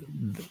thing is,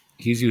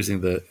 he's using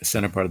the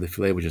center part of the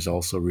filet, which is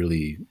also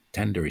really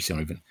tender.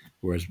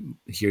 Whereas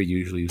here you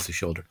usually use the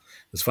shoulder.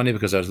 It's funny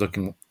because I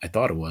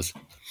thought it was,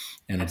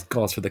 and it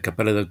calls for the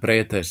Cappella del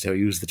Prete. So I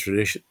use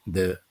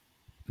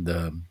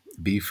the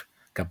beef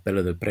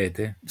Cappella del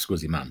Prete,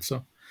 scusi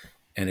manzo,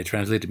 and it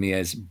translated to me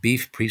as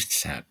beef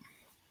priest's hat.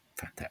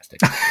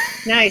 Fantastic.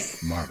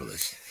 Nice.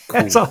 Marvelous.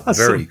 Cool. That's awesome.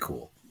 Very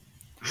cool.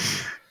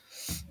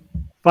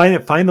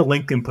 Find the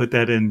link and put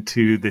that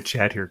into the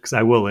chat here, because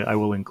I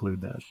will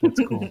include that.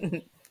 That's cool.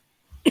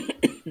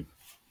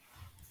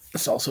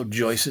 It's also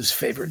Joyce's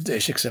favorite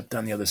dish, except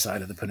on the other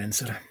side of the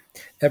peninsula.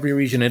 Every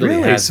region in Italy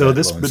has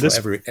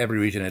that. Every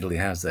region in Italy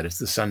has that. It's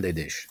the Sunday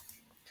dish,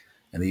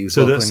 and they use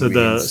the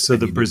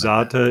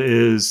brizzata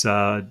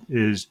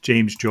is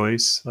James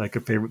Joyce like a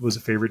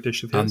favorite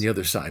dish of his. On the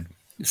other side,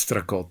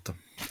 stracotto,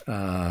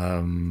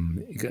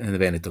 in the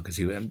Veneto, because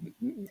he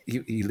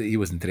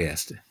was in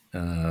Trieste,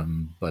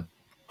 but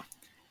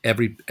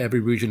every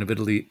region of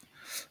Italy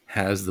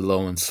has the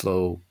low and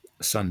slow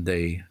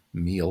Sunday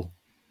meal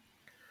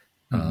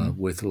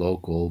with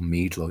local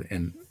meat,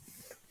 and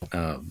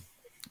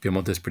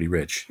Piedmont is pretty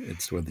rich.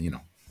 It's where the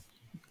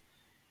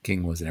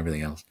king was and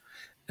everything else,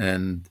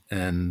 and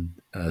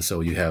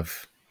so you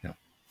have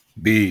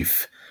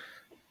beef.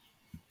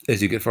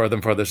 As you get farther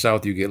and farther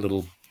south, you get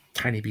little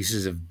tiny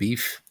pieces of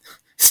beef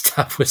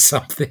stuffed with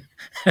something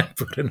and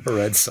put in a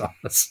red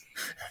sauce.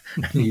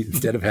 And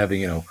instead of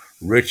having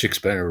rich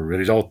expensive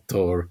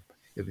risotto or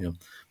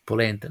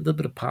polenta, a little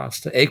bit of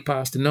pasta, egg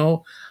pasta.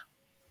 No,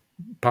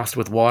 pasta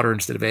with water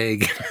instead of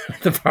egg.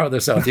 The farther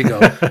south you go,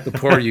 the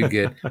poorer you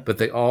get. But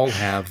they all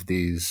have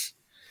these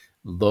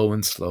low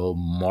and slow,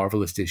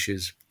 marvelous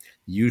dishes,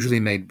 usually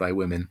made by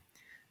women,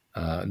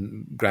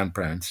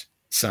 grandparents,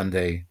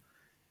 Sunday,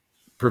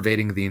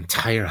 pervading the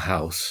entire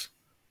house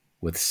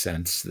with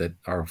scents that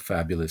are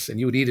fabulous. And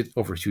you would eat it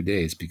over 2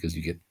 days because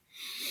you get,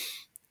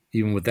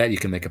 even with that, you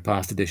can make a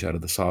pasta dish out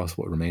of the sauce,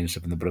 what remains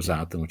of the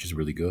brizzata, which is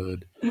really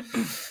good.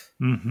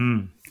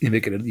 Mm-hmm.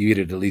 You eat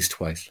it at least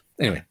twice.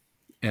 Anyway,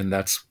 and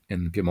that's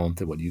in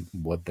Piedmont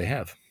what they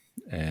have.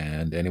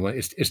 And anyway,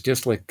 it's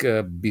just like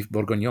beef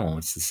bourguignon.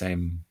 It's the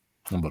same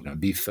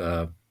beef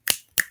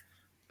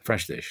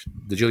French dish,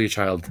 the Julia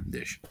Child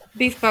dish.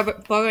 Beef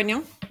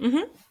bourguignon.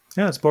 Mm-hmm.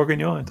 Yeah, it's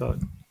bourguignon, I thought.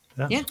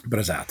 Yeah.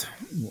 Brizzata.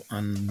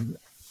 And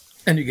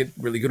you get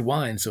really good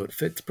wine, so it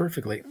fits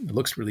perfectly. It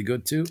looks really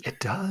good too. It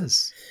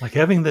does. Like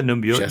having the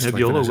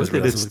Nebbiolo with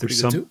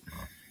it.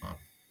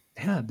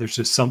 yeah, there's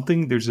just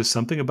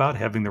something about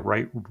having the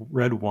right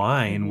red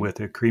wine with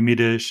a creamy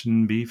dish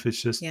and beef.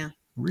 It's just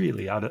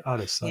really out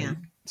of sight. Yeah.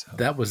 So.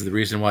 That was the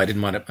reason why I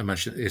didn't want to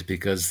mention it, is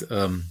because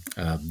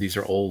these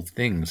are old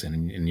things,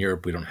 and in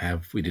Europe we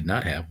did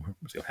not have.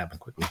 It'll happen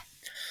quickly.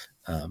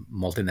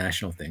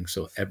 Multinational things,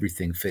 so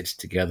everything fits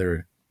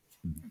together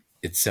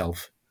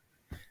itself.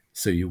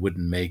 So you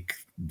wouldn't make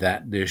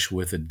that dish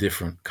with a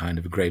different kind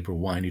of grape or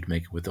wine. You'd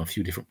make it with a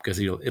few different, because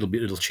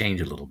it'll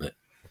change a little bit.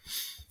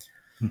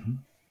 Mm-hmm.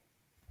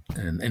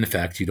 And in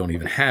fact, you don't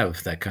even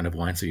have that kind of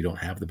wine, so you don't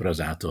have the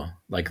brasato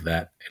like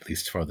that. At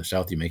least farther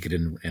south, you make it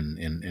in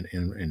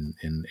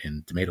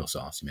tomato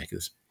sauce. You make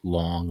this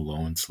long,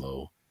 low, and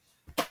slow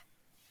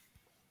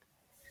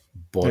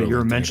boil. You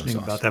were mentioning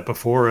about that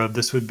before.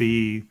 This would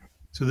be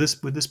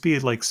would this be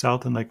like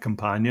south in like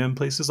Campania and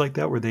places like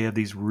that where they have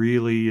these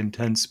really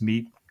intense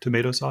meat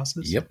tomato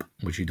sauces? Yep,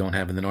 which you don't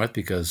have in the north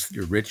because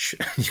you're rich.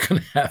 You can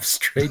have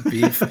straight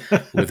beef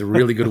with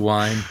really good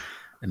wine.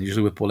 And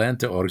usually with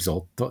polenta or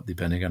risotto,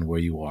 depending on where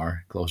you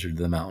are, closer to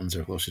the mountains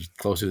or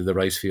closer to the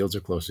rice fields or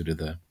closer to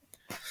the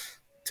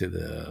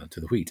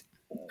wheat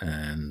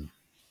and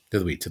to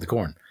the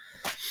corn.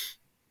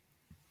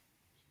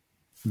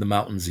 The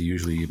mountains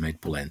usually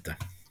made polenta.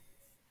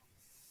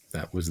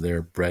 That was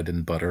their bread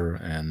and butter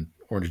and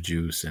orange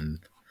juice, and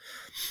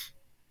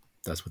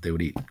that's what they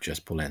would eat,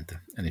 just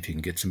polenta. And if you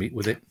can get some meat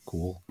with it,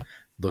 cool.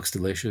 Looks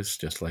delicious,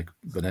 just like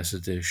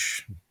Vanessa's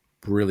dish.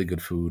 Really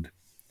good food.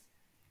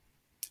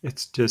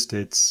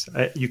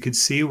 You could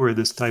see where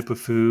this type of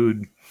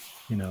food,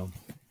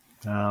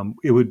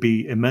 it would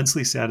be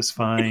immensely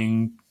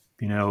satisfying,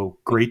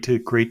 great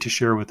to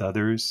share with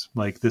others.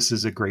 Like this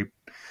is a great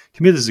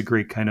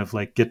kind of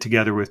like get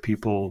together with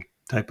people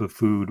type of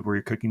food where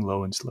you're cooking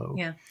low and slow.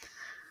 Yeah.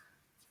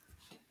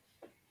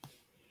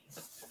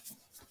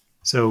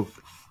 So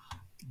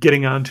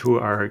getting on to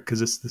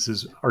because this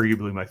is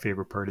arguably my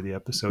favorite part of the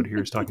episode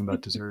here is talking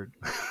about dessert.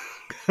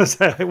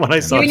 When I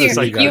saw this,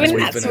 you and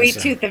that sweet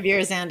tooth of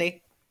yours,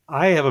 Andy.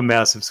 I have a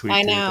massive sweet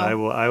tooth. I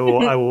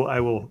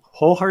will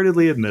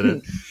wholeheartedly admit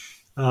it.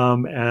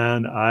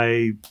 And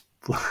I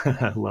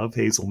love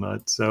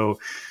hazelnut. So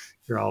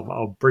here,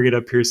 I'll bring it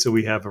up here so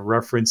we have a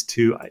reference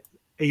to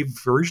a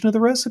version of the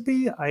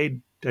recipe.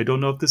 I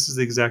don't know if this is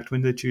the exact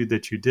one that you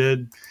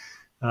did,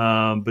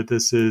 but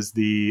this is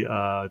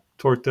the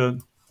torta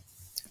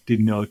di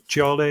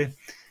nocciole,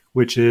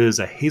 which is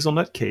a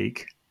hazelnut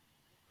cake.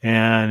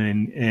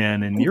 And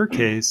in your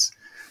case,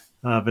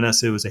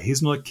 Vanessa, it was a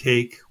hazelnut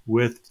cake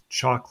with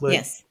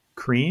chocolate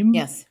cream.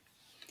 Yes.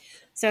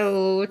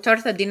 So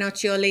torta di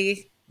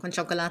noccioli con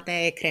chocolate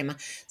e crema.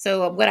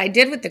 So what I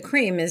did with the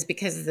cream is,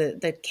 because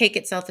the cake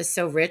itself is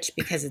so rich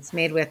because it's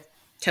made with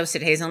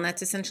toasted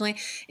hazelnuts essentially,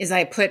 is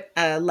I put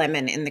a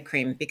lemon in the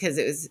cream because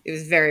it was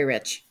very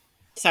rich.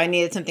 So I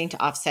needed something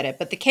to offset it.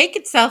 But the cake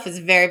itself is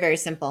very, very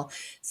simple.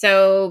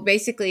 So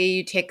basically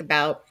you take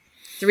about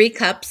 3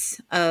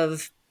 cups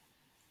of,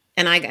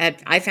 and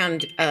I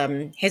found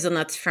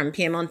hazelnuts from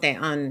Piedmont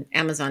on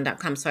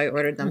Amazon.com, so I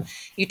ordered them.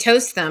 You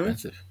toast them,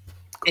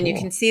 and you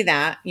can see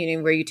that,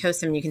 where you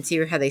toast them, you can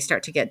see how they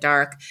start to get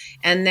dark.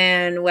 And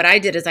then what I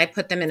did is I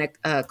put them in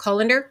a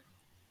colander,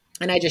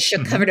 and I just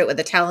covered it with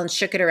a towel and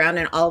shook it around,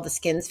 and all the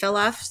skins fell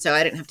off. So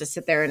I didn't have to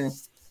sit there and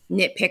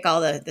nitpick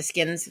all the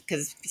skins,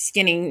 because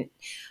skinning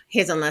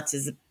hazelnuts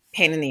is a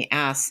pain in the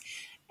ass.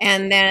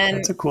 And then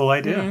that's a cool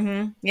idea.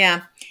 Mm-hmm,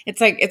 yeah.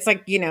 It's like,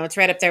 it's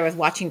right up there with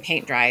watching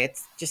paint dry.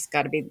 It's just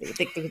got to be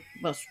the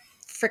most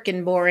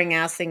freaking boring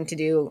ass thing to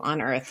do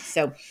on earth.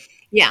 So,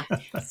 yeah.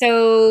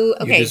 So,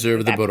 okay. You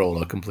deserve the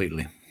Barolo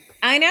completely.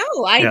 I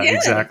know. I did.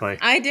 Exactly.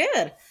 I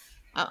did.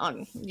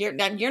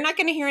 You're not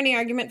going to hear any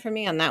argument from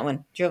me on that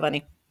one,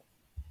 Giovanni,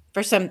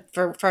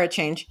 for a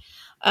change.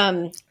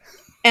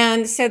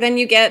 And so then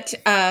you get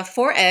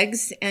 4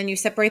 eggs, and you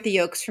separate the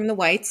yolks from the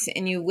whites,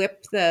 and you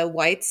whip the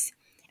whites.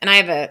 And I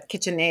have a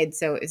KitchenAid,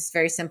 so it's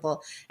very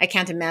simple. I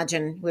can't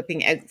imagine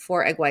whipping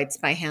 4 egg whites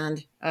by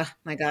hand. Oh,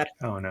 my God.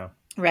 Oh, no.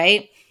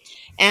 Right?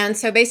 And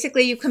so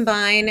basically you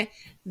combine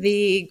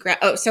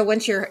so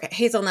once your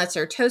hazelnuts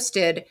are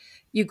toasted,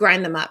 you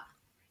grind them up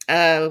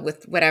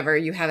with whatever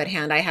you have at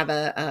hand. I have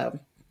a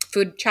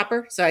food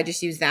chopper, so I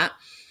just use that.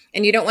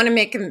 And you don't want to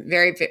make them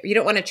you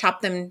don't want to chop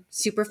them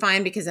super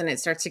fine, because then it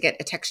starts to get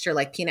a texture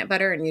like peanut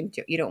butter, and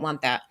you don't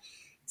want that.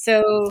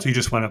 So you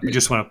just want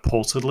to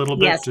pulse it a little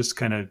bit, yes. Just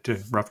kind of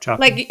to rough chop,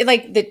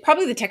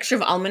 probably the texture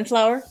of almond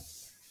flour.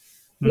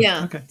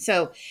 Yeah. Okay.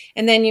 So,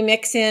 and then you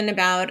mix in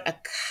about a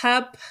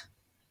cup,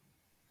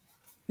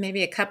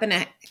 maybe a cup and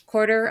a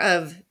quarter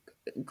of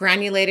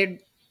granulated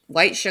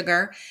white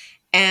sugar,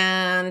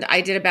 and I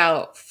did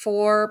about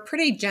 4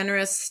 pretty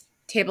generous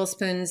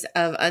tablespoons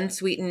of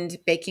unsweetened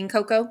baking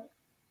cocoa,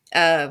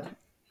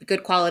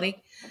 good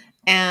quality.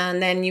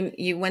 And then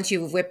you once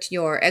you've whipped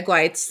your egg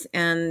whites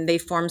and they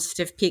form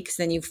stiff peaks,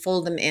 then you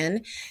fold them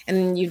in.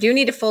 And you do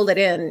need to fold it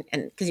in,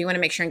 and because you want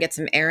to make sure and get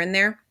some air in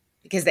there,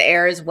 because the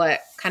air is what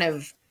kind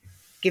of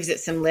gives it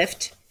some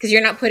lift. Because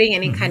you're not putting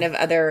any kind of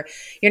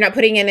you're not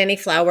putting in any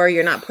flour,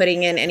 you're not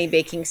putting in any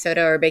baking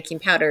soda or baking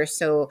powder,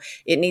 so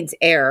it needs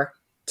air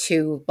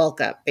to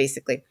bulk up,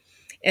 basically.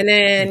 And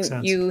then Makes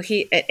sense. you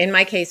heat. In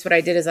my case, what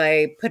I did is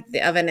I put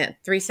the oven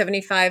at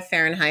 375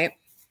 Fahrenheit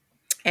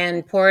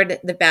and poured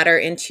the batter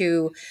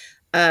into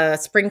a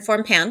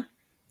springform pan.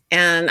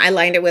 And I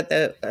lined it with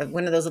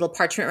one of those little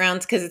parchment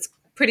rounds because it's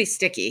pretty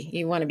sticky.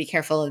 You want to be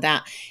careful of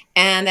that.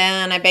 And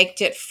then I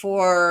baked it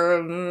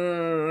for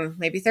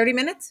maybe 30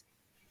 minutes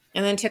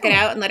and then took it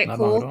out and let it Not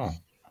long at cool. all.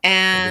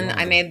 And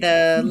I made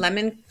the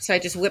lemon. So I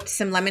just whipped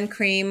some lemon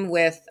cream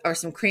or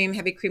some cream,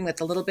 heavy cream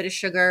with a little bit of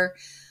sugar.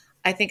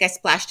 I think I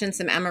splashed in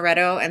some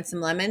amaretto and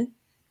some lemon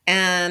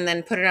and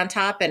then put it on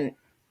top. And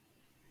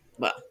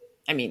well,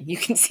 I mean, you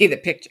can see the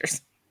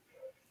pictures.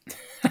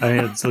 I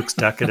mean, it looks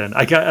decadent.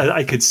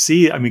 I could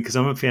see. I mean, because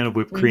I'm a fan of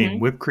whipped cream.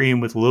 Whipped cream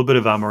with a little bit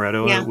of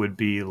amaretto in it would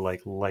be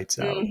like lights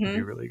out. It'd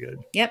be really good.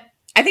 Yep.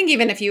 I think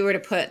even if you were to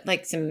put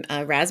like some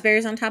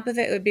raspberries on top of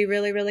it, it would be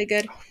really, really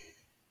good.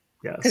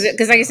 Yes.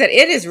 Because like I said,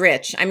 it is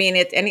rich. I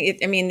mean,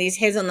 I mean, these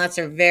hazelnuts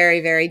are very,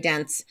 very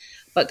dense,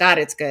 but God,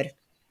 it's good.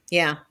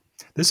 Yeah.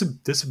 This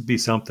would be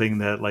something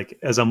that, like,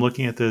 as I'm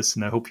looking at this,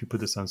 and I hope you put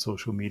this on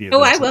social media.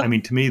 Oh, I will. I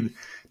mean, to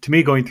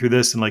me, going through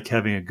this and like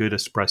having a good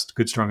strong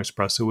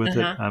espresso with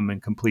it, I'm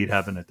in complete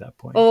heaven at that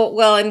point. Oh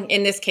well,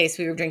 in this case,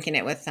 we were drinking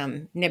it with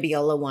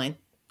Nebbiolo wine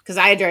because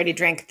I had already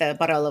drank the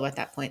Barolo at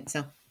that point.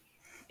 So,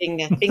 being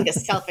the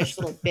selfish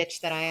little bitch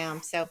that I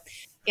am, so.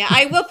 Yeah,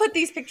 I will put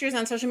these pictures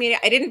on social media.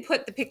 I didn't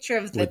put the picture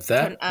of the with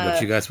that.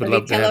 What you guys would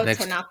love to have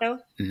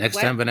next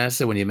time,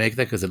 Vanessa, when you make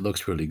that, because it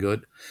looks really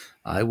good.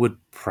 I would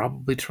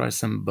probably try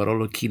some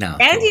Barolo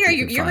Chinato. Andy,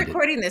 you're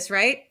recording this,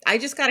 right? I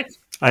just got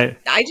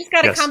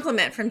a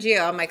compliment from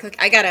Gio on my cook.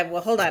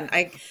 Hold on.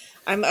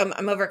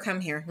 I'm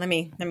overcome here. Let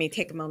me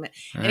take a moment.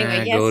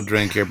 Anyway, yes. Go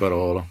drink your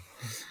Barolo.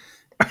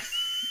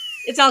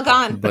 It's all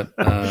gone. But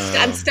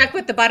I'm stuck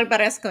with the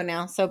Barbaresco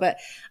now. So, but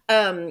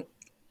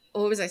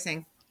what was I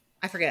saying?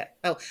 I forget.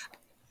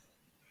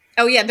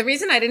 Oh yeah. The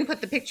reason I didn't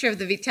put the picture of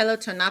the Vitello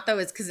Tonato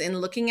is because in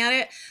looking at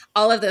it,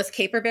 all of those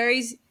caper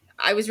berries,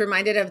 I was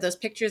reminded of those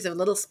pictures of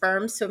little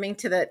sperms swimming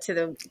to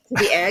the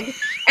egg,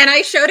 and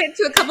I showed it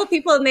to a couple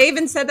people, and they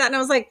even said that, and I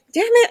was like,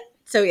 "Damn it!"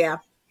 So yeah.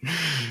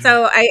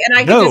 So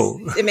I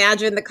could just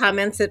imagine the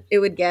comments that it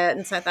would get,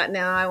 and so I thought,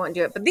 no, I won't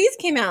do it. But these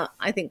came out,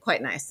 I think,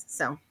 quite nice.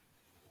 So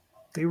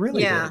they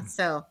really did.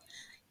 So.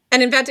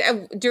 And in fact,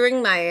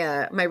 during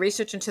my my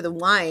research into the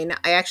wine,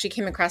 I actually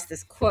came across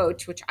this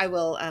quote, which I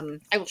will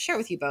share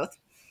with you both.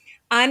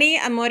 Ani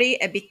amori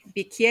e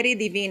bicchieri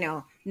di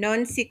vino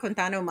non si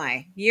contano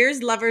mai.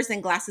 Years, lovers,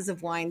 and glasses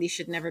of wine, these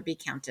should never be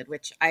counted,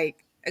 which I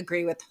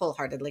agree with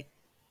wholeheartedly.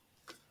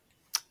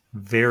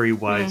 Very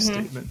wise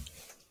statement.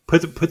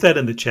 Put that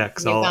in the chat,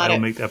 because I'll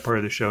make that part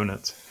of the show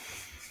notes.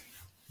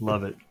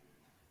 Love it.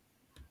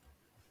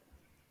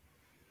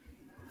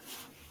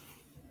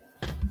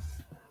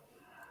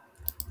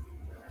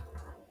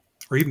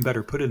 Or even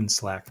better, put it in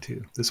Slack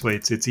too. This way,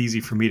 it's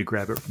easy for me to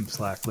grab it from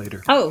Slack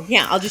later. Oh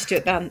yeah, I'll just do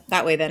it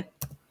that way then.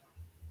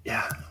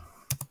 Yeah,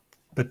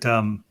 but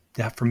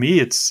for me,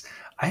 it's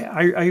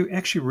I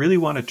actually really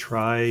want to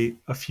try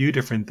a few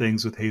different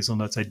things with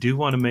hazelnuts. I do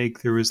want to make.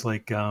 There was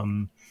like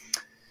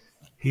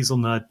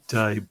hazelnut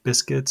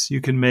biscuits you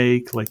can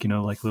make, like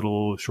like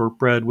little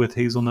shortbread with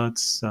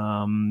hazelnuts.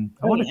 I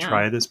want to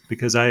try this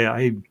because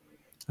I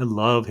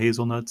love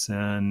hazelnuts,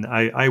 and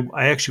I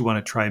actually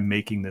want to try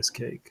making this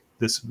cake.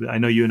 I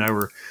know you and I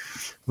were,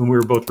 when we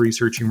were both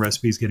researching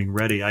recipes, getting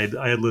ready, I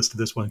had listed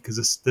this one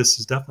because this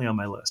is definitely on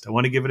my list. I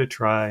want to give it a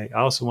try. I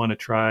also want to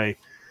try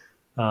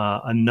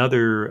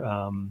another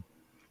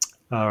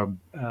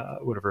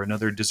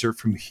another dessert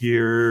from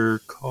here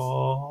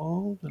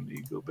called, let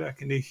me go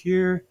back into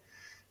here,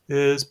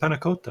 is panna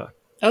cotta.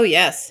 Oh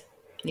yes,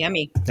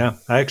 yummy. Yeah,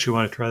 I actually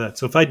want to try that.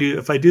 So if I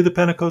do the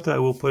panna cotta, I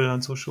will put it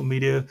on social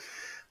media.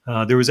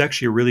 There was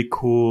actually a really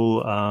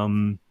cool.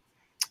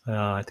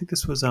 I think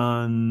this was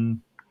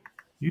on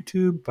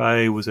YouTube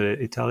was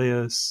it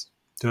Italia's?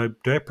 Do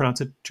I pronounce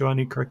it,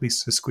 Giovanni, correctly?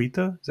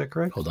 Sesquita? Is that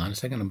correct? Hold on a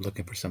second. I'm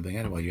looking for something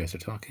out while you guys are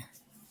talking.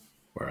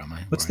 Where am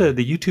I? What's the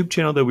YouTube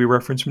channel that we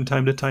reference from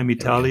time to time?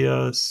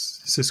 Italia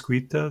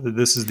Sesquita.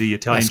 This is the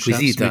Italian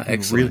Esquisita,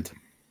 excellent.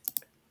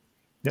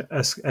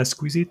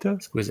 Esquisita?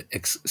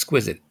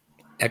 Exquisite.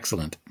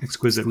 Excellent.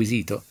 Exquisite.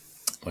 Exquisito.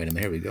 Wait a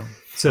minute, here we go.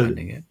 So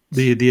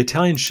the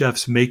Italian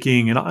chefs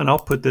making, and I'll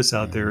put this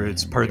out there,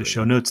 it's part of the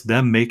show notes,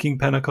 them making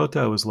panna cotta,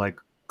 I was like,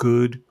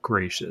 good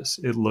gracious.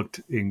 It looked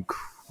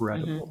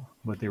incredible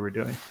what they were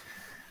doing.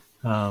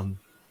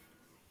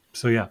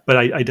 So yeah, but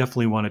I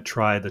definitely want to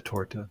try the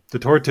torta. The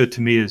torta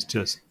to me is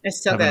just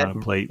it's so good. On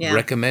a plate. Yeah.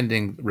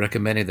 Recommending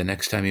the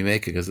next time you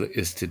make it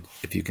is to,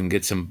 if you can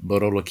get some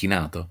Barolo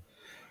Chinato,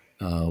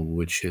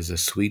 which is a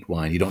sweet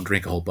wine. You don't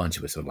drink a whole bunch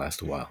of it, so it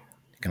lasts a while.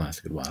 Can last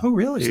a good while. Oh,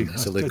 really?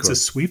 It's a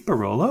sweet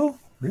Barolo?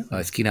 Really?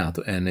 It's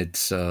Chinato, and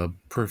it's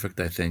perfect,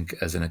 I think,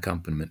 as an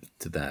accompaniment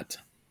to that.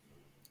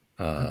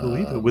 I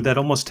believe it. Would that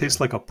almost taste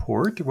like a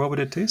port? Or what would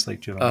it taste like,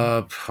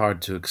 Giovanni?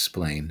 Hard to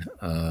explain.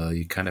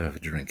 You kind of have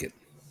to drink it.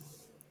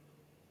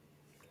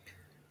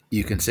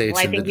 You can say it's.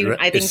 Well,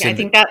 I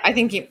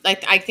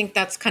think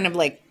that's kind of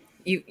like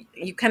you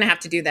kind of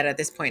have to do that at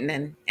this point, and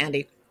then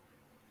Andy.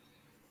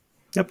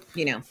 Yep.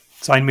 You know.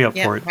 Sign me up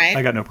Yep, for it. right?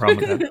 I got no problem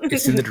with that.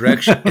 It's in the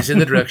direction. It's in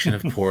the direction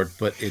of port,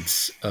 but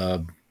it's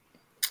a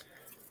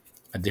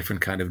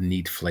different kind of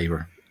neat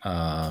flavor.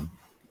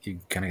 You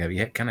kind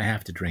of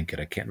have to drink it.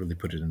 I can't really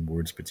put it in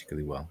words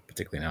particularly well,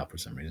 particularly now for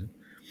some reason.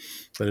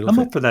 But it'll I'm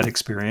fit. up for that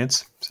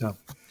experience. So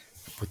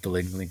Put the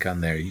link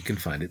on there. You can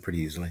find it pretty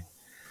easily.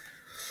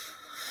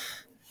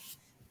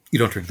 You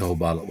don't drink the whole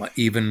bottle at once.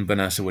 Even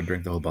Vanessa would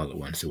drink the whole bottle at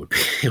once. It would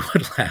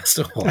last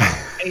a while.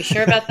 Are you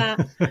sure about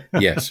that?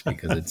 Yes,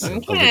 because it's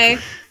okay.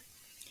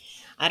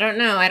 I don't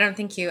know. I don't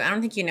think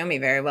you know me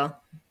very well.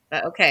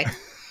 But okay.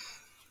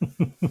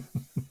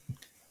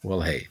 Well,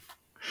 hey,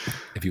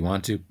 if you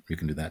want to, you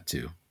can do that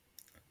too.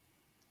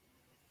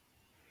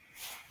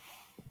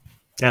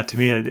 Yeah, to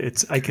me,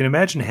 I can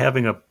imagine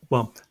having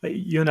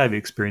you and I have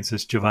experienced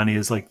this, Giovanni,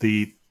 is like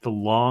the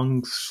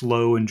long,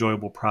 slow,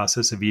 enjoyable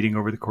process of eating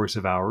over the course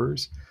of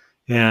hours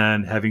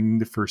and having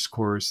the first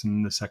course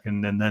and the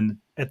second. And then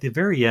at the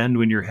very end,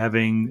 when you're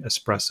having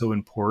espresso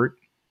and port,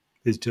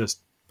 is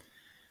just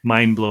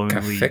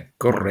mind-blowingly Caffè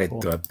corretto.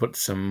 wonderful. I put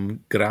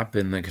some grappa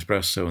in the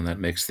espresso, and that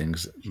makes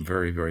things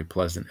very, very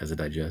pleasant as a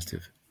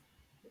digestive.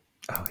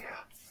 Oh, yeah.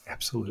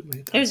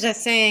 Absolutely. There's a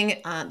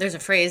saying, there's a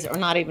phrase, or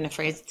not even a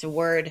phrase, it's a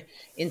word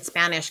in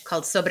Spanish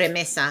called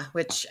sobremesa,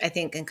 which I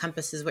think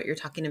encompasses what you're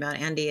talking about,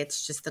 Andy.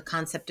 It's just the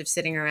concept of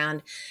sitting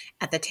around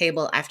at the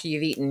table after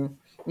you've eaten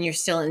and you're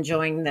still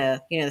enjoying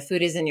the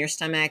food is in your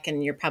stomach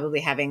and you're probably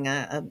having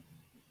a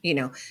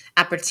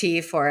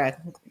aperitif or a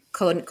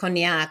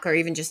cognac or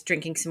even just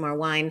drinking some more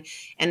wine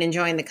and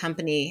enjoying the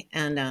company.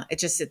 And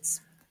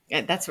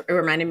it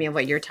reminded me of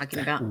what you're talking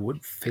about.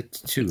 Would fit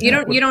too.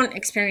 You don't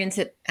experience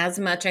it as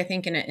much, I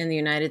think, in the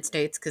United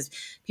States because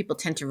people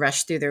tend to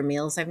rush through their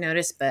meals. I've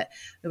noticed, but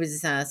it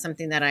was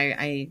something that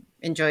I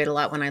enjoyed a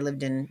lot when I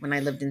lived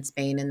in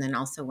Spain, and then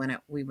also when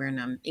we were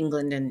in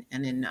England and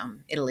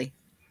in Italy.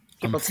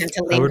 People tend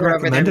to linger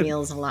over their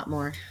meals a lot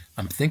more.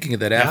 I'm thinking of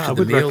that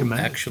after the meal.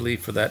 Actually,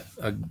 for that,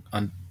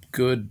 a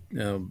good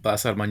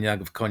Bas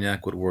Armagnac of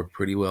cognac would work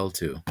pretty well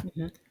too.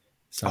 Mm-hmm.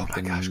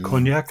 Something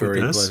cognac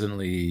very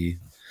pleasantly.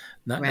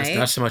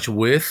 Not so much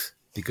with,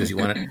 because you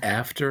want it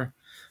after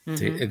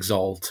to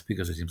exalt,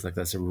 because it seems like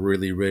that's a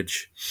really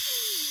rich,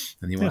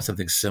 and you want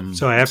something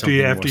so after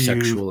more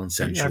sexual and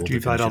sensual. After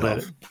you've had all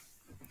that,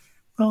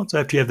 it's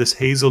after you have this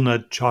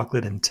hazelnut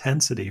chocolate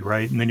intensity,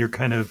 right? And then you're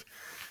kind of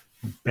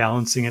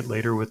balancing it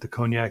later with the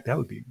cognac. That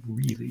would be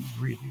really,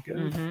 really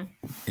good. Mm-hmm.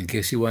 In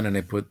case you want, and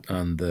I put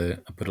a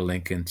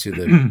link into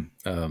the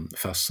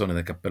Fassone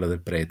da Cappella del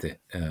Prete,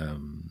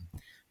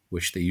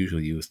 which they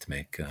usually use to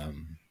make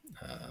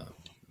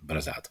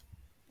brasato.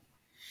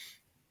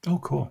 Oh,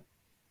 cool.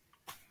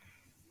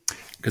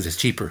 Because it's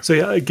cheaper. So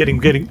yeah, getting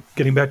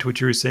back to what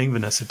you were saying,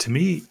 Vanessa, to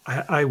me,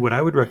 what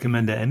I would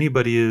recommend to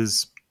anybody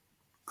is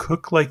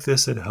cook like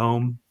this at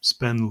home.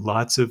 Spend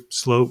lots of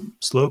slow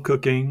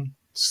cooking,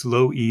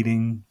 slow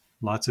eating,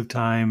 lots of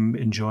time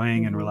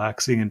enjoying and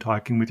relaxing and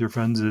talking with your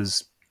friends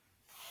is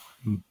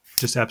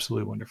just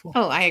absolutely wonderful.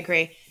 Oh, I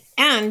agree.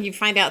 And you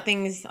find out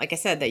things, like I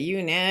said, that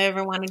you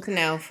never wanted to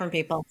know from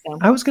people. So.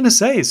 I was going to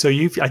say, so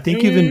I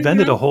think you've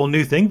invented a whole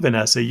new thing,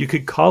 Vanessa. You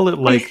could call it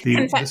like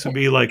this would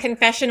be like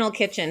Confessional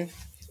Kitchen,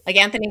 like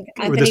Anthony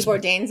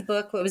Bourdain's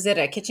book. What was it?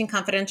 A Kitchen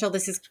Confidential.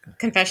 This is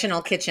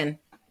Confessional Kitchen.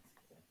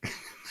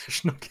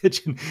 Confessional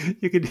Kitchen.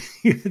 You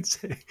could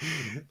say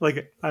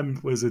like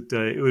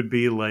it would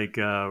be like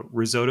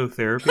risotto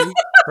therapy,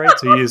 right?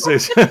 So you say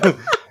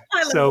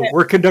so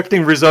we're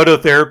conducting risotto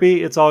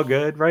therapy. It's all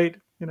good, right?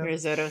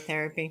 Risotto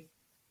therapy.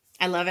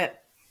 I love it.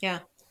 Yeah.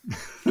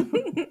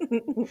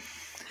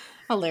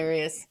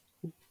 Hilarious.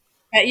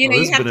 But you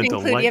have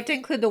to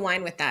include the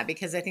wine with that,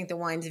 because I think the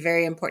wine's a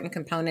very important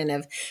component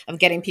of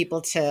getting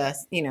people to,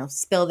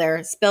 spill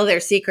their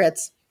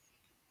secrets.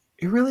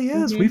 It really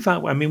is. Mm-hmm.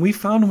 We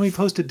found when we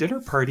hosted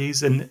dinner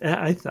parties, and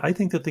I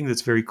think the thing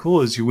that's very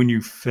cool is when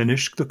you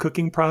finish the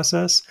cooking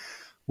process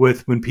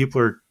with when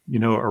people are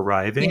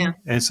arriving,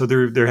 and so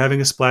they're having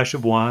a splash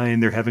of wine,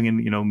 they're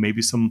having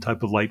maybe some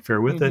type of light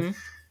fare with it.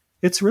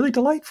 It's really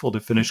delightful to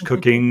finish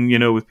cooking,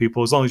 with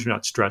people, as long as you're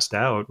not stressed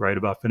out, right,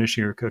 about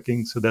finishing your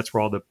cooking. So that's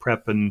where all the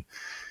prep and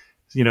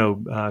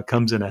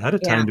comes in ahead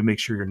of time to make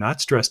sure you're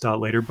not stressed out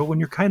later. But when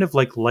you're kind of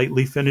like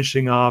lightly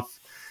finishing off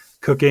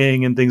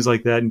cooking and things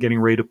like that and getting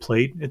ready to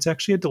plate, it's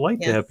actually a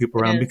delight to have people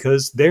around,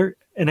 because they're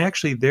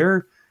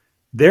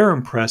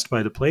impressed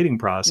by the plating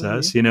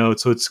process,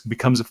 so it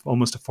becomes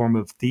almost a form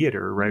of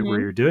theater, right, where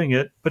you're doing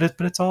it, but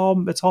it's all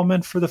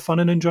meant for the fun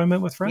and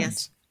enjoyment with friends.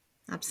 Yes,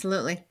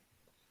 absolutely.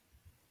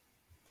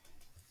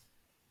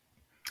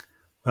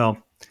 Well,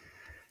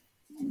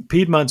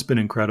 Piedmont's been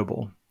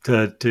incredible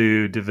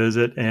to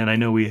visit, and I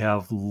know we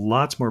have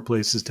lots more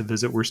places to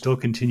visit. We're still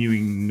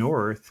continuing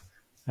north.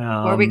 Where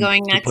are we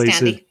going next,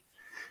 Andy?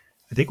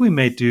 I think we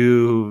may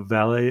do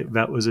Valle.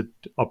 That was it.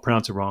 I'll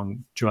pronounce it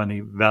wrong, Giovanni.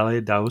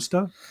 Valle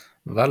d'Aosta.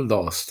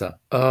 Valdosta.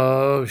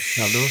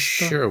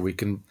 Sure, we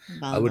can.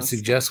 Valdosta. I would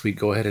suggest we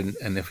go ahead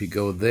and if we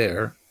go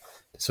there,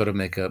 sort of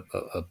make a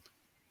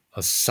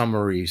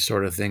summary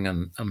sort of thing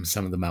on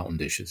some of the mountain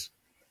dishes.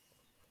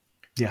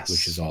 Yes.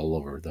 which is all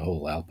over the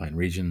whole Alpine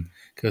region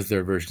because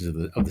they're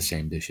versions of the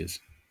same dishes.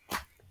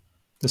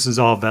 This is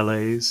all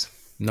Valais.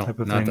 No, type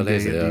of not thing.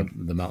 Valais,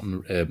 the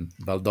mountain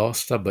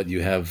Valdosta, but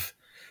you have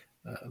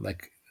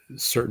like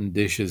certain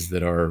dishes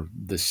that are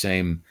the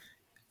same,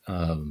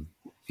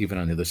 even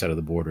on the other side of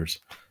the borders,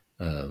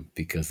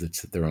 because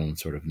it's their own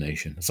sort of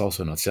nation. It's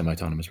also not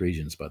semi-autonomous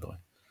regions, by the way,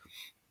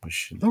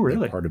 which really?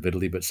 they're part of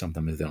Italy, but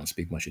sometimes they don't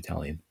speak much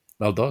Italian.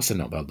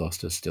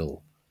 Valdosta is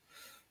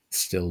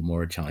still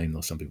more Italian,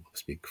 though some people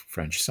speak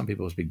French. Some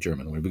people speak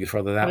German. When we get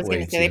further that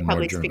way, it's they even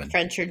probably more German. speak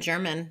French or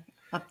German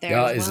up there.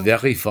 Yeah, as it's well.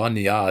 very fun,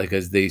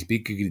 because they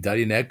speak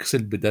Italian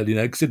accent, they talk like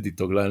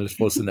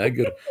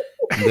Schwarzenegger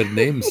in their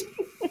names.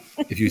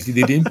 If you see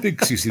the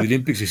Olympics, you see the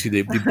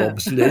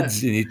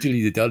bobsleds in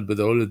Italy, but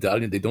they're all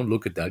Italian. They don't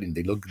look Italian,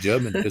 they look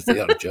German because they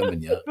are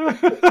German, yeah.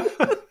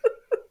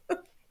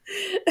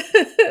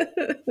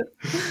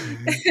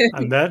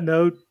 On that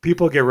note,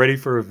 people get ready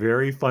for a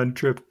very fun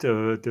trip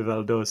to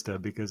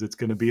Valdosta because it's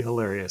going to be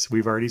hilarious.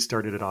 We've already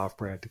started it off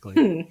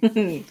practically.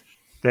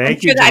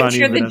 Thank you, Giovanni. I'm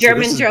sure the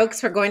German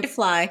jokes were going to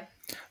fly.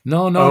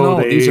 No.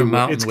 These are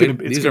mountain.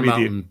 These are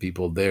mountain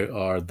people. They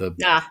are the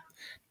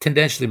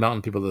tendentially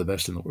mountain people are the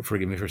best in the world.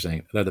 Forgive me for saying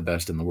it. They're the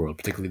best in the world,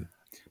 particularly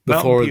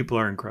before mountain people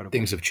are incredible.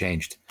 Things have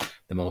changed.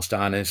 The most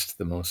honest,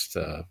 the most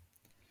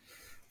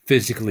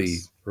physically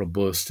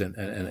robust, and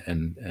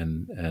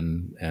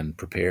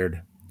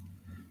prepared,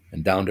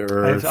 and down to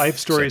earth. I have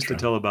stories to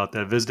tell about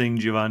that. Visiting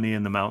Giovanni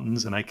in the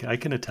mountains, and I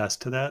can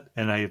attest to that.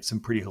 And I have some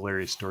pretty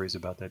hilarious stories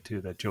about that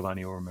too that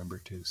Giovanni will remember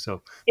too.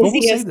 So we'll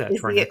save that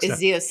for our next Is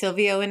Zio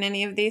Silvio in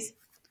any of these?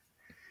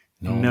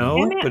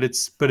 No, but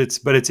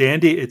it's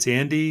Andy. It's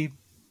Andy.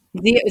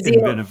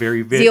 Zio, in a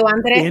very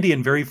Andy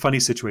in very funny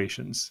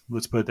situations.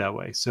 Let's put it that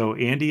way. So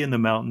Andy in the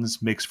mountains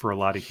makes for a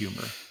lot of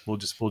humor. We'll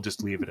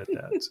just leave it at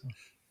that. So.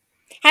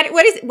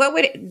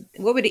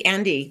 What would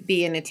Andy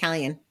be in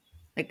Italian?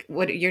 Like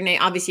what your name?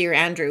 Obviously, you're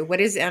Andrew. What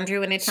is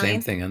Andrew in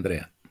Italian? Same thing,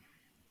 Andrea.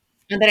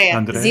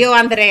 Zio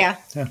Andrea.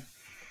 Yeah.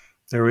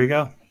 There we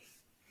go.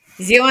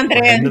 Zio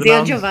Andrea and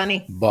Zio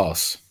Giovanni.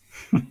 Boss.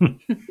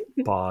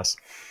 Boss.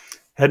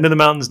 Heading to the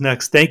mountains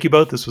next. Thank you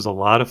both. This was a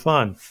lot of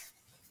fun.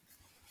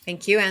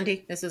 Thank you,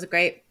 Andy. This was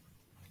great.